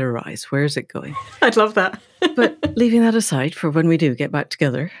 How did it arise? Where is it going? I'd love that. But leaving that aside for when we do get back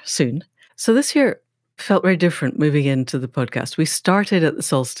together soon. So this year felt very different moving into the podcast. We started at the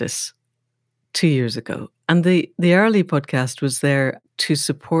solstice 2 years ago, and the early podcast was there to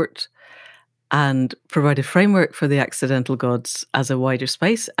support and provide a framework for the accidental gods as a wider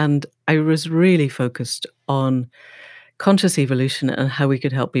space. And I was really focused on conscious evolution and how we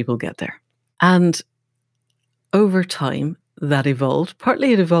could help people get there. And over time, that evolved.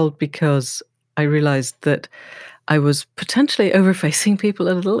 Partly it evolved because I realized that I was potentially overfacing people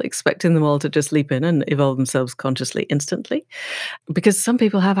a little, expecting them all to just leap in and evolve themselves consciously instantly. Because some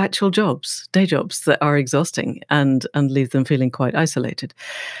people have actual jobs, day jobs, that are exhausting and leave them feeling quite isolated.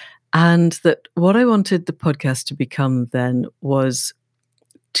 And that what I wanted the podcast to become then was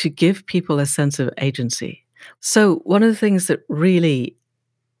to give people a sense of agency. So one of the things that really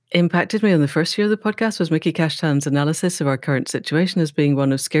impacted me on the first year of the podcast was Mickey Kashtan's analysis of our current situation as being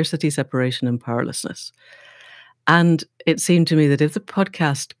one of scarcity, separation, and powerlessness. And it seemed to me that if the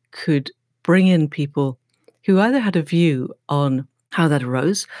podcast could bring in people who either had a view on how that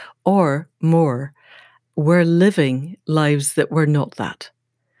arose or more were living lives that were not that,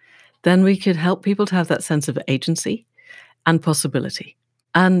 then we could help people to have that sense of agency and possibility.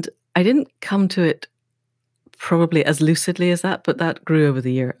 And I didn't come to it probably as lucidly as that, but that grew over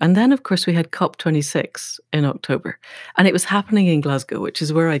the year. And then, of course, we had COP26 in October, and it was happening in Glasgow, which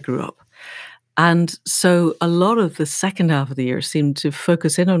is where I grew up. And so a lot of the second half of the year seemed to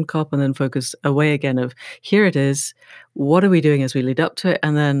focus in on COP and then focus away again of, here it is, what are we doing as we lead up to it?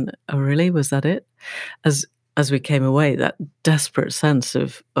 And then, oh, really, was that it? As we came away, that desperate sense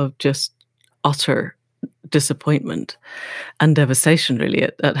of just utter disappointment and devastation, really,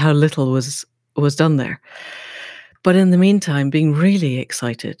 at how little was done there. But in the meantime, being really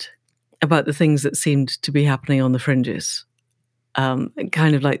excited about the things that seemed to be happening on the fringes.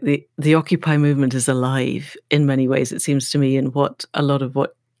 Kind of like the Occupy movement is alive in many ways, it seems to me, in a lot of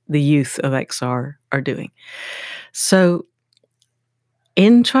what the youth of XR are doing. So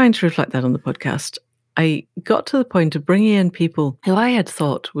in trying to reflect that on the podcast, I got to the point of bringing in people who I had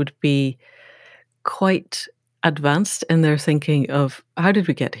thought would be quite advanced in their thinking of how did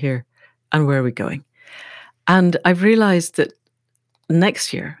we get here and where are we going? And I've realized that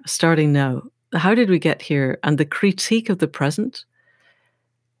next year, starting now, how did we get here? And the critique of the present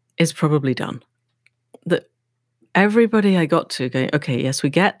is probably done. That everybody I got to going, okay, yes, we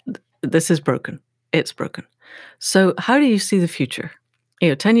get this is broken. It's broken. So how do you see the future?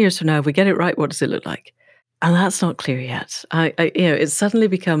 10 years from now, if we get it right, what does it look like? And that's not clear yet. It suddenly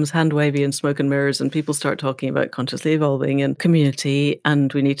becomes hand wavy and smoke and mirrors, and people start talking about consciously evolving and community,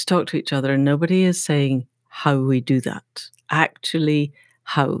 and we need to talk to each other, and nobody is saying how we do that. Actually,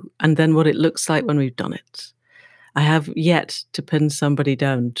 how, and then what it looks like when we've done it. I have yet to pin somebody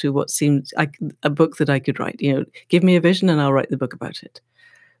down to what seems like a book that I could write. Give me a vision and I'll write the book about it.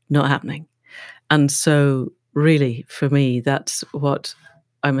 Not happening. And so really, for me, that's what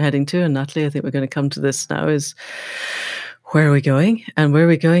I'm heading to. And Natalie, I think we're going to come to this now, is where are we going? And where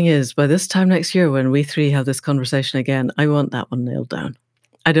we're going is, by this time next year, when we three have this conversation again, I want that one nailed down.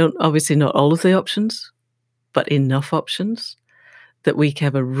 I don't, obviously not all of the options, but enough options that we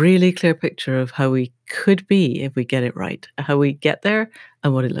have a really clear picture of how we could be if we get it right, how we get there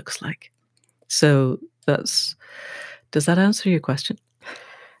and what it looks like. So does that answer your question?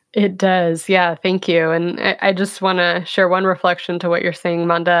 It does. Yeah, thank you. And I just want to share one reflection to what you're saying,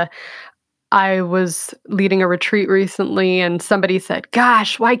 Manda. I was leading a retreat recently and somebody said,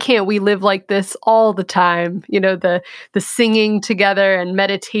 "Gosh, why can't we live like this all the time?" The singing together and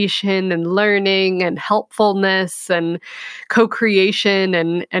meditation and learning and helpfulness and co-creation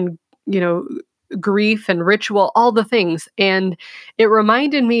and grief and ritual, all the things. And it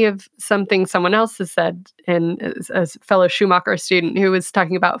reminded me of something someone else has said, and as a fellow Schumacher student who was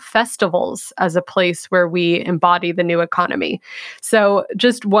talking about festivals as a place where we embody the new economy. So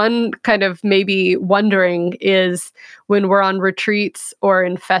just one kind of maybe wondering is, when we're on retreats or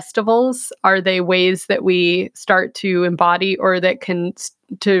in festivals, are they ways that we start to embody or that can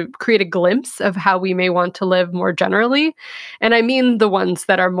to create a glimpse of how we may want to live more generally? And I mean the ones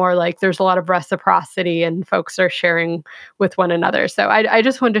that are more like there's a lot of reciprocity and folks are sharing with one another. So I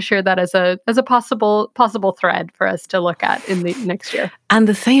just wanted to share that as a possible thread for us to look at in the next year. And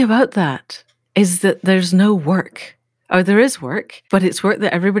the thing about that is that there's no work. Or there is work, but it's work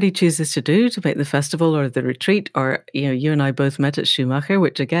that everybody chooses to do to make the festival or the retreat. Or, you and I both met at Schumacher,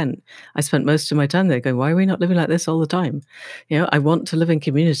 which again, I spent most of my time there going, why are we not living like this all the time? I want to live in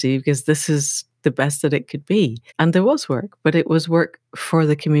community because this is the best that it could be. And there was work, but it was work for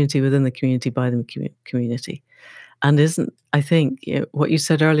the community, within the community, by the community. And I think, what you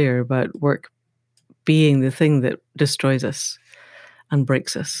said earlier about work being the thing that destroys us and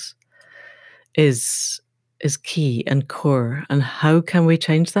breaks us is key and core. And how can we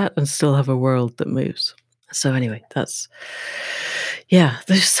change that and still have a world that moves? So anyway, there's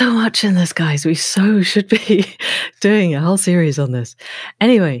so much in this, guys. We so should be doing a whole series on this.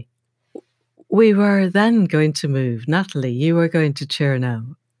 Anyway, we were then going to move. Natalie, you are going to share now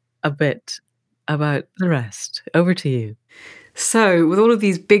a bit about the rest. Over to you. So, with all of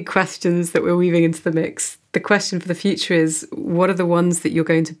these big questions that we're weaving into the mix, the question for the future is, what are the ones that you're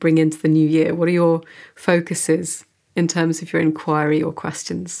going to bring into the new year? What are your focuses in terms of your inquiry or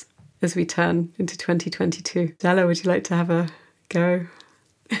questions as we turn into 2022? Della, would you like to have a go?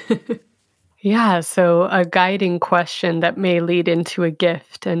 Yeah, so a guiding question that may lead into a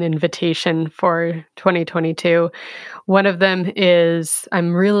gift, an invitation for 2022. One of them is,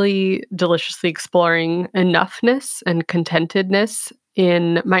 I'm really deliciously exploring enoughness and contentedness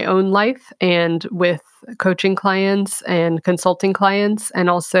in my own life and with coaching clients and consulting clients,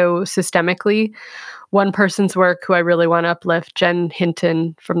 and also systemically. One person's work who I really want to uplift, Jen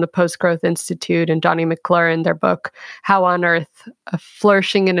Hinton from the Post Growth Institute, and Donnie McClure, their book, How on Earth,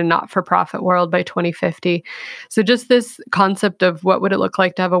 Flourishing in a Not-for-Profit World by 2050. So just this concept of what would it look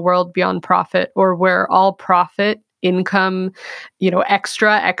like to have a world beyond profit, or where all profit, income,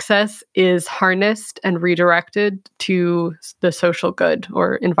 excess is harnessed and redirected to the social good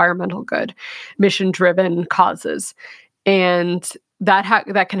or environmental good, mission-driven causes. And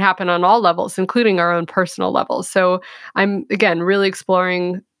that can happen on all levels, including our own personal levels. So I'm, again, really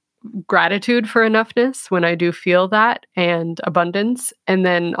exploring gratitude for enoughness when I do feel that, and abundance. And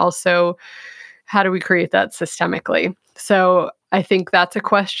then also, how do we create that systemically? So I think that's a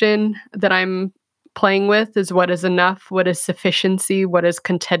question that I'm playing with, is what is enough? What is sufficiency? What is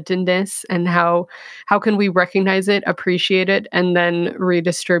contentedness? And how can we recognize it, appreciate it, and then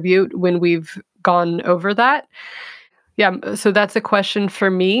redistribute when we've gone over that? Yeah, so that's a question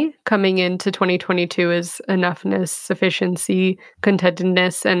for me coming into 2022, is enoughness, sufficiency,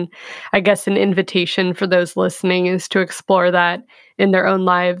 contentedness. And I guess an invitation for those listening is to explore that in their own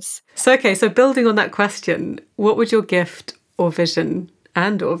lives. So building on that question, what would your gift or vision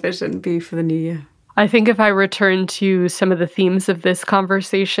be for the new year? I think if I return to some of the themes of this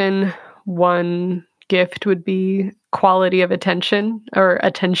conversation, one gift would be quality of attention, or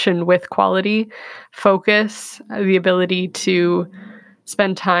attention with quality, focus, the ability to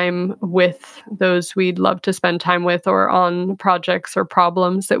spend time with those we'd love to spend time with, or on projects or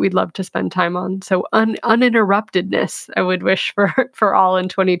problems that we'd love to spend time on. So uninterruptedness, I would wish for all in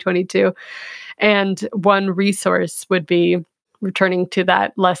 2022. And one resource would be returning to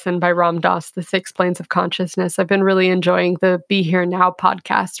that lesson by Ram Dass, The Six Planes of Consciousness, I've been really enjoying the Be Here Now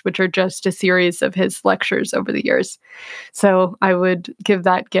podcast, which are just a series of his lectures over the years. So I would give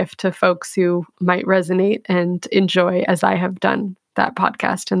that gift to folks who might resonate and enjoy, as I have done, that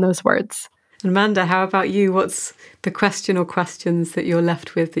podcast and those words. Amanda, how about you? What's the question or questions that you're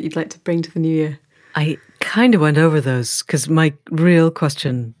left with that you'd like to bring to the new year? I kind of went over those because my real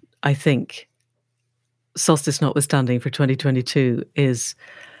question, I think, solstice notwithstanding for 2022, is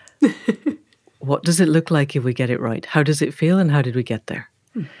what does it look like if we get it right? How does it feel and how did we get there?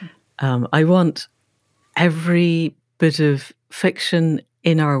 Mm-hmm. I want every bit of fiction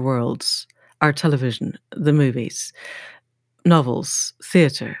in our worlds, our television, the movies, novels,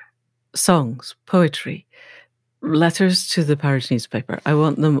 theatre, songs, poetry, letters to the parish newspaper. I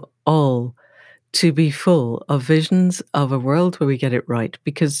want them all to be full of visions of a world where we get it right,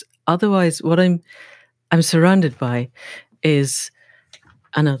 because otherwise what I'm surrounded by is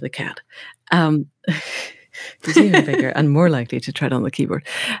another cat. He's even bigger and more likely to tread on the keyboard.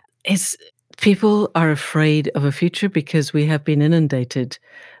 It's people are afraid of a future because we have been inundated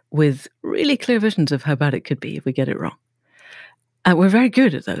with really clear visions of how bad it could be if we get it wrong. And we're very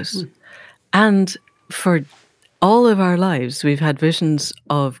good at those. And for all of our lives, we've had visions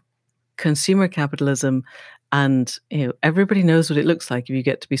of consumer capitalism, and everybody knows what it looks like if you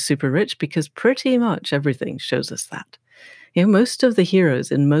get to be super rich, because pretty much everything shows us that. Most of the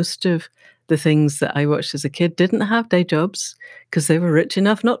heroes in most of the things that I watched as a kid didn't have day jobs because they were rich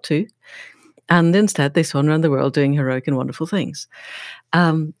enough not to, and instead they swam around the world doing heroic and wonderful things.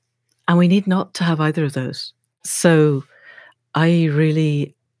 And we need not to have either of those. So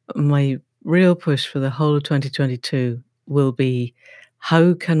my real push for the whole of 2022 will be,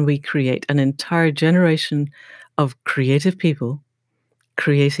 how can we create an entire generation of creative people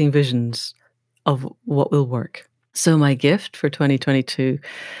creating visions of what will work? So my gift for 2022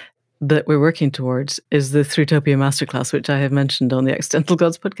 that we're working towards is the Throughtopia Masterclass, which I have mentioned on the Accidental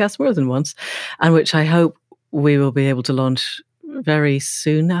Gods podcast more than once, and which I hope we will be able to launch very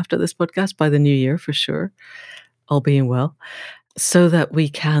soon after this podcast, by the new year for sure, all being well, so that we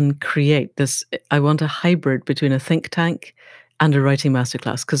can create this. I want a hybrid between a think tank and a writing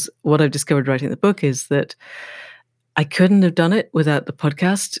masterclass, because what I've discovered writing the book is that I couldn't have done it without the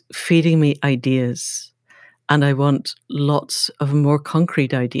podcast feeding me ideas. And I want lots of more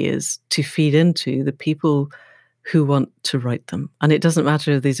concrete ideas to feed into the people who want to write them. And it doesn't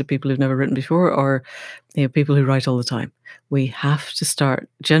matter if these are people who've never written before or people who write all the time. We have to start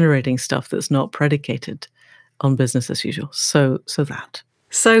generating stuff that's not predicated on business as usual. So that.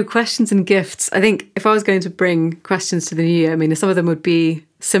 So questions and gifts. I think if I was going to bring questions to the new year, I mean, some of them would be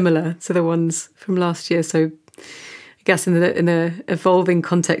similar to the ones from last year. So I guess in the evolving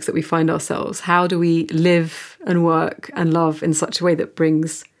context that we find ourselves, how do we live and work and love in such a way that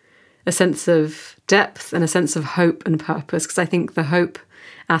brings a sense of depth and a sense of hope and purpose? Because I think the hope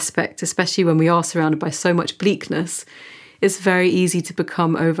aspect, especially when we are surrounded by so much bleakness, is very easy to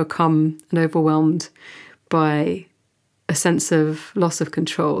become overcome and overwhelmed by a sense of loss of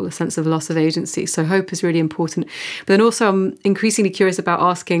control, a sense of loss of agency. So hope is really important. But then also I'm increasingly curious about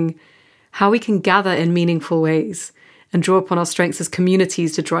asking how we can gather in meaningful ways and draw upon our strengths as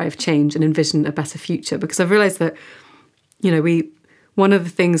communities to drive change and envision a better future. Because I've realized that, one of the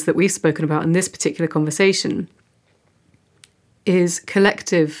things that we've spoken about in this particular conversation is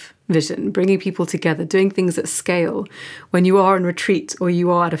collective vision, bringing people together, doing things at scale. When you are in retreat or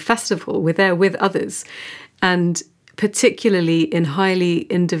you are at a festival, we're there with others. And particularly in highly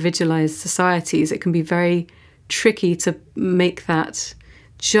individualized societies, it can be very tricky to make that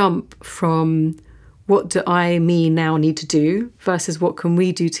jump from what do I, me, now need to do versus what can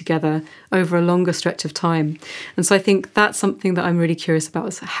we do together over a longer stretch of time. And so I think that's something that I'm really curious about,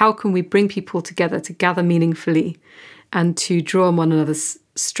 is how can we bring people together to gather meaningfully and to draw on one another's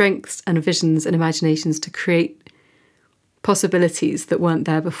strengths and visions and imaginations to create possibilities that weren't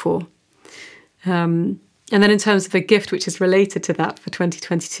there before. And then in terms of a gift which is related to that for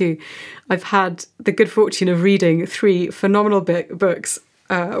 2022, I've had the good fortune of reading 3 phenomenal books,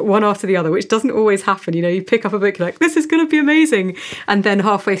 one after the other, which doesn't always happen. You pick up a book, you're like, this is going to be amazing. And then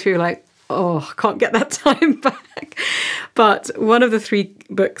halfway through, you're like, oh, can't get that time back. But one of the 3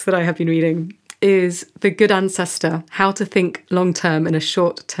 books that I have been reading is The Good Ancestor, How to Think Long-Term in a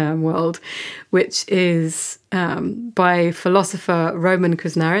Short-Term World, which is by philosopher Roman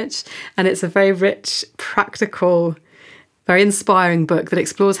Krznaric. And it's a very rich, practical, very inspiring book that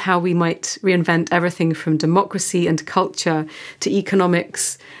explores how we might reinvent everything from democracy and culture to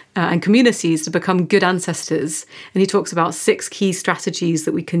economics and communities to become good ancestors. And he talks about 6 key strategies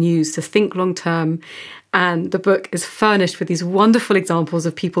that we can use to think long term. And the book is furnished with these wonderful examples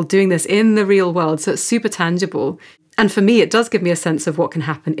of people doing this in the real world. So it's super tangible. And for me, it does give me a sense of what can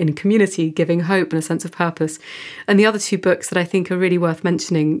happen in community, giving hope and a sense of purpose. And the other 2 books that I think are really worth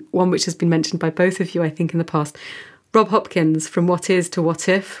mentioning, one which has been mentioned by both of you, I think, in the past, Rob Hopkins, From What Is to What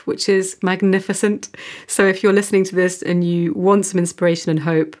If, which is magnificent. So if you're listening to this and you want some inspiration and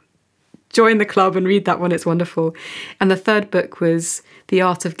hope, join the club and read that one. It's wonderful. And the third book was The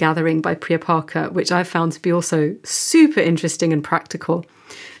Art of Gathering by Priya Parker, which I found to be also super interesting and practical.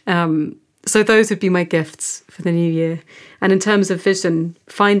 So those would be my gifts for the new year. And in terms of vision,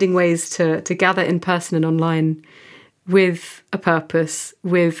 finding ways to gather in person and online with a purpose,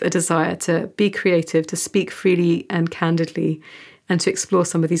 with a desire to be creative, to speak freely and candidly, and to explore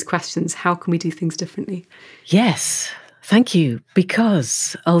some of these questions. How can we do things differently? Yes, thank you.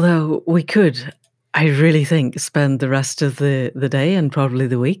 Because although we could, I really think, spend the rest of the day and probably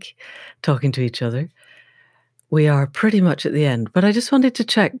the week talking to each other, we are pretty much at the end. But I just wanted to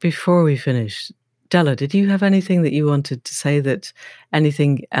check before we finish. Della, did you have anything that you wanted to say that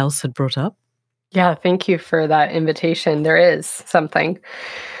anything else had brought up? Yeah, thank you for that invitation. There is something.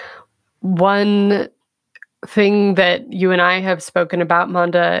 One thing that you and I have spoken about,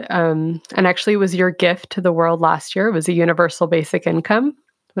 Manda, and actually was your gift to the world last year, was a universal basic income.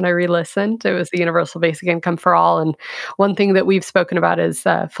 When I re-listened, it was the universal basic income for all. And one thing that we've spoken about is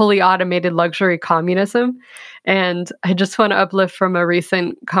fully automated luxury communism. And I just want to uplift from a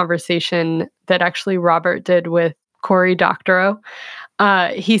recent conversation that actually Robert did with Cory Doctorow.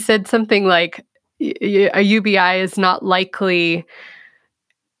 He said something like, a UBI is not likely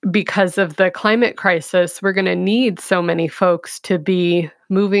because of the climate crisis. We're going to need so many folks to be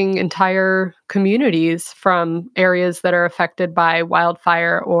moving entire communities from areas that are affected by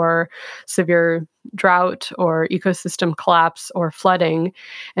wildfire or severe drought or ecosystem collapse or flooding.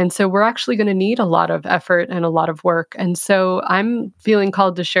 And so we're actually going to need a lot of effort and a lot of work. And so I'm feeling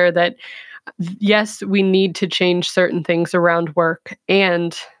called to share that, yes, we need to change certain things around work.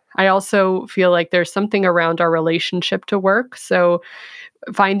 And I also feel like there's something around our relationship to work. So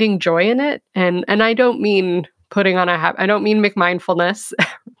finding joy in it. And I don't mean putting on I don't mean McMindfulness.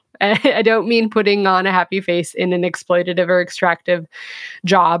 I don't mean putting on a happy face in an exploitative or extractive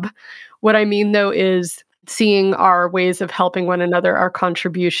job. What I mean, though, is seeing our ways of helping one another, our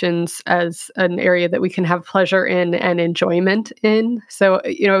contributions as an area that we can have pleasure in and enjoyment in. So,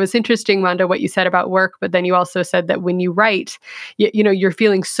 it was interesting, Manda, what you said about work, but then you also said that when you write, you're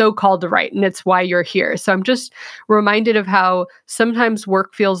feeling so called to write, and it's why you're here. So I'm just reminded of how sometimes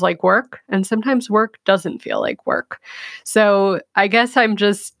work feels like work, and sometimes work doesn't feel like work. So I guess I'm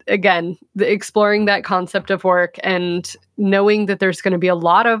just, again, exploring that concept of work and knowing that there's going to be a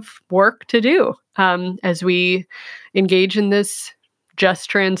lot of work to do as we engage in this just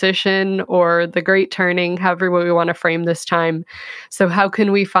transition or the great turning, however we want to frame this time. So how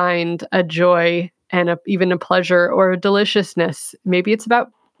can we find a joy and even a pleasure or a deliciousness? Maybe it's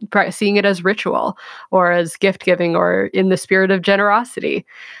about seeing it as ritual or as gift giving or in the spirit of generosity.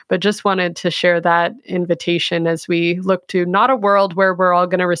 But just wanted to share that invitation as we look to not a world where we're all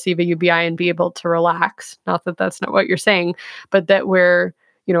going to receive a UBI and be able to relax. Not that that's not what you're saying, but that we're,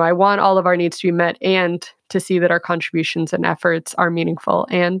 I want all of our needs to be met and to see that our contributions and efforts are meaningful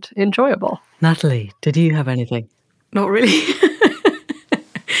and enjoyable. Natalie, did you have anything? Not really.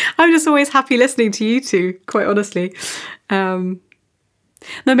 I'm just always happy listening to you two, quite honestly. No,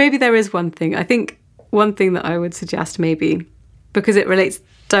 maybe there is one thing. I think one thing that I would suggest maybe, because it relates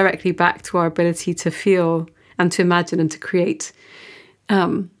directly back to our ability to feel and to imagine and to create,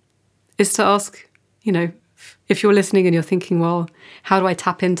 is to ask, if you're listening and you're thinking, well, how do I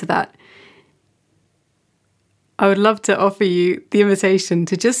tap into that? I would love to offer you the invitation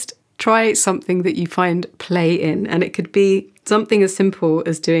to just try something that you find play in. And it could be something as simple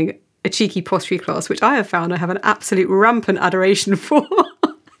as doing a cheeky pottery class, which I have found I have an absolute rampant adoration for.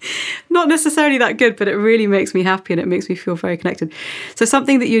 Not necessarily that good, but it really makes me happy and it makes me feel very connected. So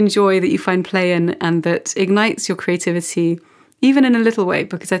something that you enjoy, that you find play in, and that ignites your creativity, even in a little way,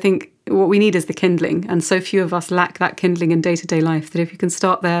 because I think what we need is the kindling. And so few of us lack that kindling in day-to-day life, that if you can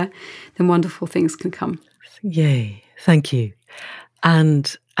start there, then wonderful things can come. Yay. Thank you.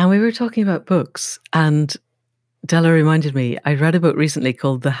 And we were talking about books, and Della reminded me, I read a book recently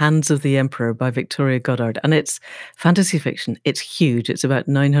called The Hands of the Emperor by Victoria Goddard, and it's fantasy fiction. It's huge. It's about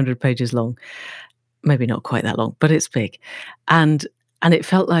 900 pages long. Maybe not quite that long, but it's big. And it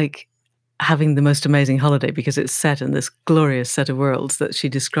felt like having the most amazing holiday because it's set in this glorious set of worlds that she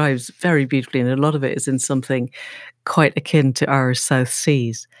describes very beautifully. And a lot of it is in something quite akin to our South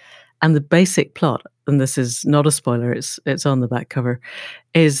Seas. And the basic plot, and this is not a spoiler, it's on the back cover,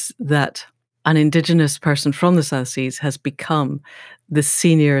 is that an indigenous person from the South Seas has become the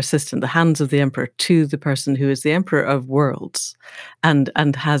senior assistant, the hands of the emperor, to the person who is the emperor of worlds and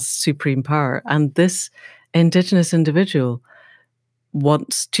has supreme power. And this indigenous individual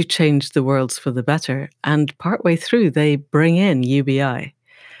wants to change the worlds for the better. And partway through, they bring in UBI.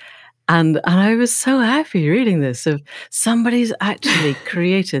 And I was so happy reading this of somebody's actually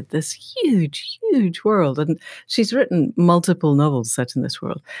created this huge, huge world. And she's written multiple novels set in this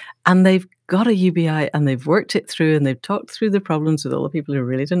world. And they've got a UBI and they've worked it through and they've talked through the problems with all the people who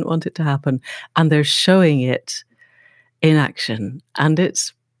really didn't want it to happen. And they're showing it in action. And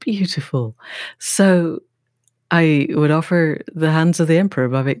it's beautiful. So I would offer The Hands of the Emperor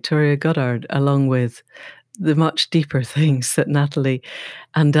by Victoria Goddard, along with the much deeper things that Natalie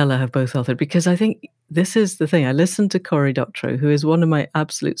and Della have both authored, because I think this is the thing. I listened to Cory Doctorow, who is one of my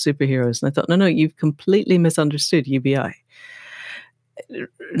absolute superheroes, and I thought, no, you've completely misunderstood UBI.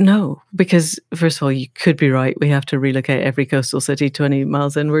 No, because first of all, you could be right. We have to relocate every coastal city 20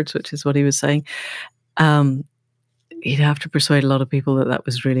 miles inwards, which is what he was saying. You'd have to persuade a lot of people that that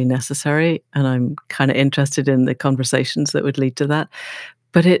was really necessary, and I'm kind of interested in the conversations that would lead to that.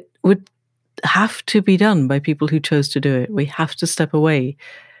 But it would have to be done by people who chose to do it. We have to step away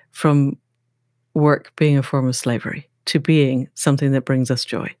from work being a form of slavery to being something that brings us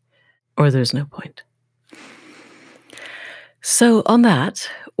joy, or there's no point. So on that,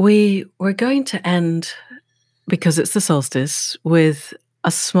 we're going to end, because it's the solstice, with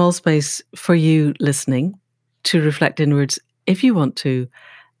a small space for you listening to reflect inwards if you want to,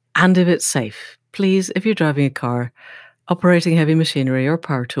 and if it's safe. Please, if you're driving a car, operating heavy machinery or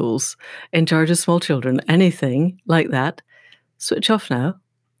power tools, in charge of small children, anything like that, switch off now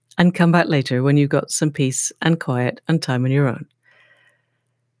and come back later when you've got some peace and quiet and time on your own.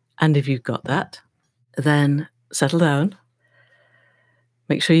 And if you've got that, then settle down.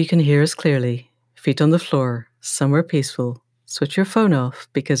 Make sure you can hear us clearly, feet on the floor, somewhere peaceful. Switch your phone off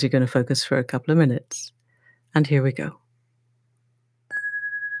because you're going to focus for a couple of minutes. And here we go.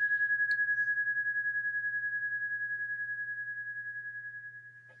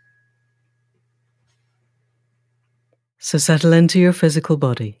 So settle into your physical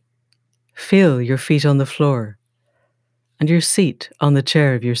body. Feel your feet on the floor and your seat on the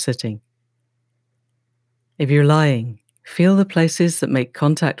chair if you're sitting. If you're lying, feel the places that make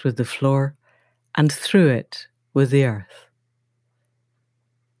contact with the floor and through it with the earth.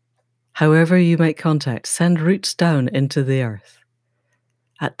 However you make contact, send roots down into the earth.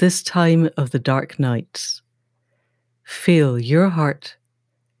 At this time of the dark nights, feel your heart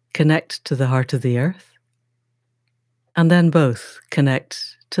connect to the heart of the earth, and then both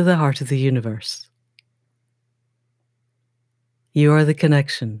connect to the heart of the universe. You are the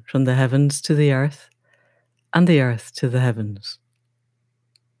connection from the heavens to the earth, and the earth to the heavens.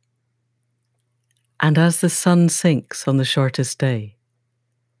 And as the sun sinks on the shortest day,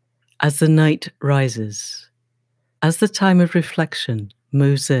 as the night rises, as the time of reflection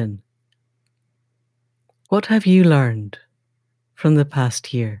moves in, what have you learned from the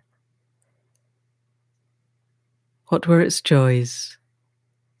past year? What were its joys,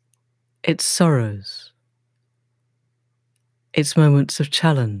 its sorrows, its moments of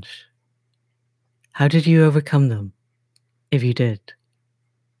challenge? How did you overcome them, if you did?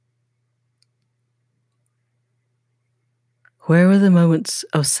 Where were the moments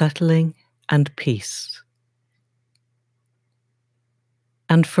of settling and peace?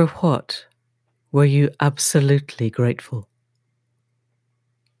 And for what were you absolutely grateful?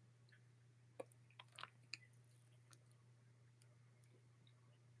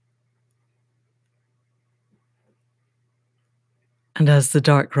 And as the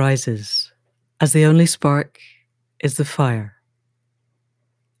dark rises, as the only spark is the fire,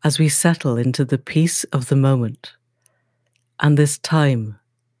 as we settle into the peace of the moment and this time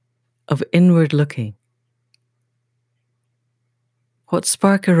of inward looking, what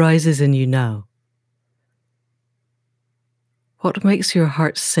spark arises in you now? What makes your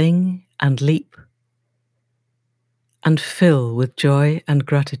heart sing and leap and fill with joy and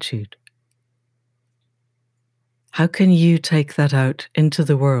gratitude? How can you take that out into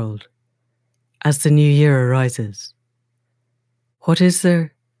the world as the new year arises? What is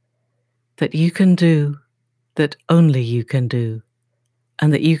there that you can do, that only you can do,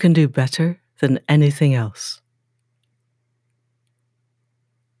 and that you can do better than anything else?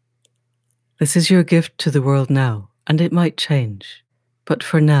 This is your gift to the world now, and it might change, but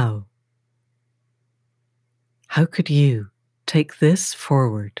for now, how could you take this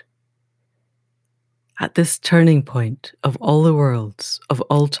forward at this turning point of all the worlds of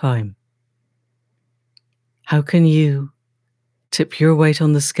all time? How can you tip your weight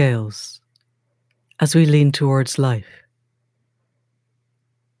on the scales as we lean towards life,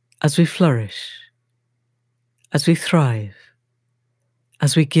 as we flourish, as we thrive,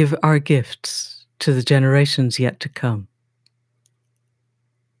 as we give our gifts to the generations yet to come?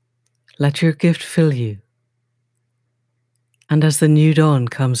 Let your gift fill you, and as the new dawn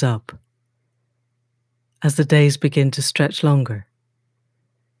comes up, as the days begin to stretch longer,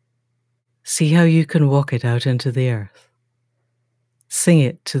 see how you can walk it out into the earth. Sing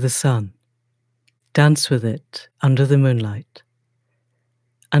it to the sun, dance with it under the moonlight,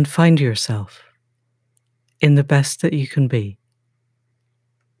 and find yourself in the best that you can be.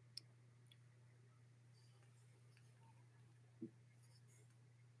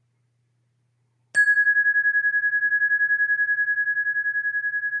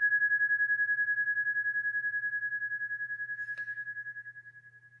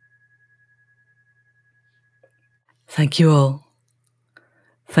 Thank you all.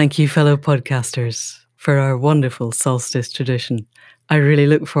 Thank you, fellow podcasters, for our wonderful solstice tradition. I really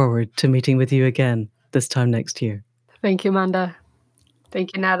look forward to meeting with you again this time next year. Thank you, Manda.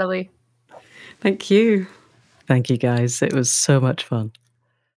 Thank you, Natalie. Thank you. Thank you, guys. It was so much fun.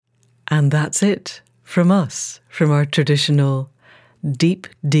 And that's it from us, from our traditional deep,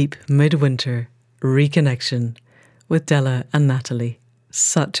 deep midwinter reconnection with Della and Natalie.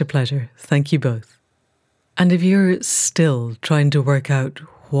 Such a pleasure. Thank you both. And if you're still trying to work out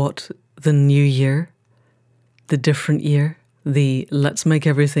what the new year, the different year, the let's make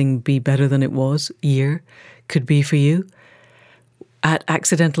everything be better than it was year could be for you, at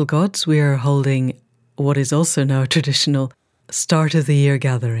Accidental Gods, we are holding what is also now a traditional start of the year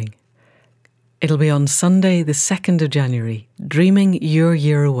gathering. It'll be on Sunday, the 2nd of January, Dreaming Your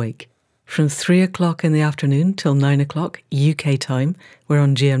Year Awake, from 3 o'clock in the afternoon till 9 o'clock UK time. We're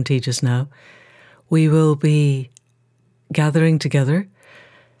on GMT just now. We will be gathering together,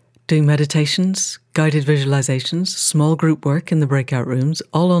 doing meditations, guided visualizations, small group work in the breakout rooms,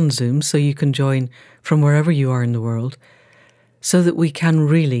 all on Zoom, so you can join from wherever you are in the world, so that we can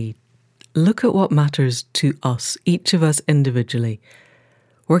really look at what matters to us, each of us individually,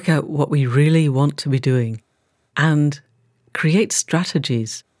 work out what we really want to be doing, and create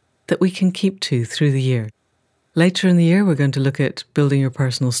strategies that we can keep to through the year. Later in the year, we're going to look at building your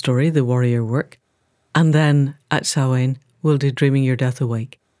personal story, the warrior work. And then at Samhain, we'll do Dreaming Your Death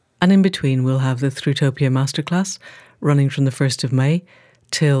Awake. And in between, we'll have the Throughtopia Masterclass running from the 1st of May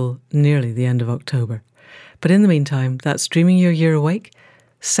till nearly the end of October. But in the meantime, that's Dreaming Your Year Awake,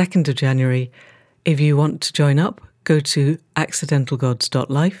 2nd of January. If you want to join up, go to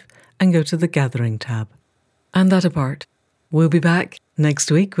accidentalgods.life and go to the Gathering tab. And that apart, we'll be back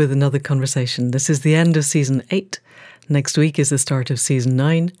next week with another conversation. This is the end of Season 8. Next week is the start of Season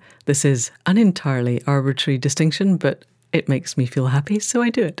 9. This is an entirely arbitrary distinction, but it makes me feel happy, so I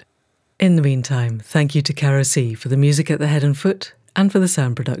do it. In the meantime, thank you to Caro C for the music at the head and foot and for the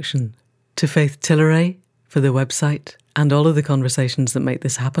sound production, to Faith Tilleray for the website and all of the conversations that make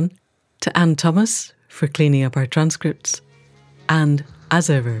this happen, to Anne Thomas for cleaning up our transcripts, and,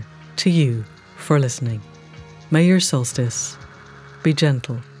 as ever, to you for listening. May your solstice be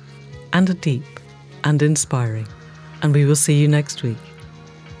gentle and deep and inspiring, and we will see you next week.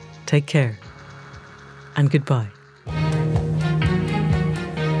 Take care and goodbye.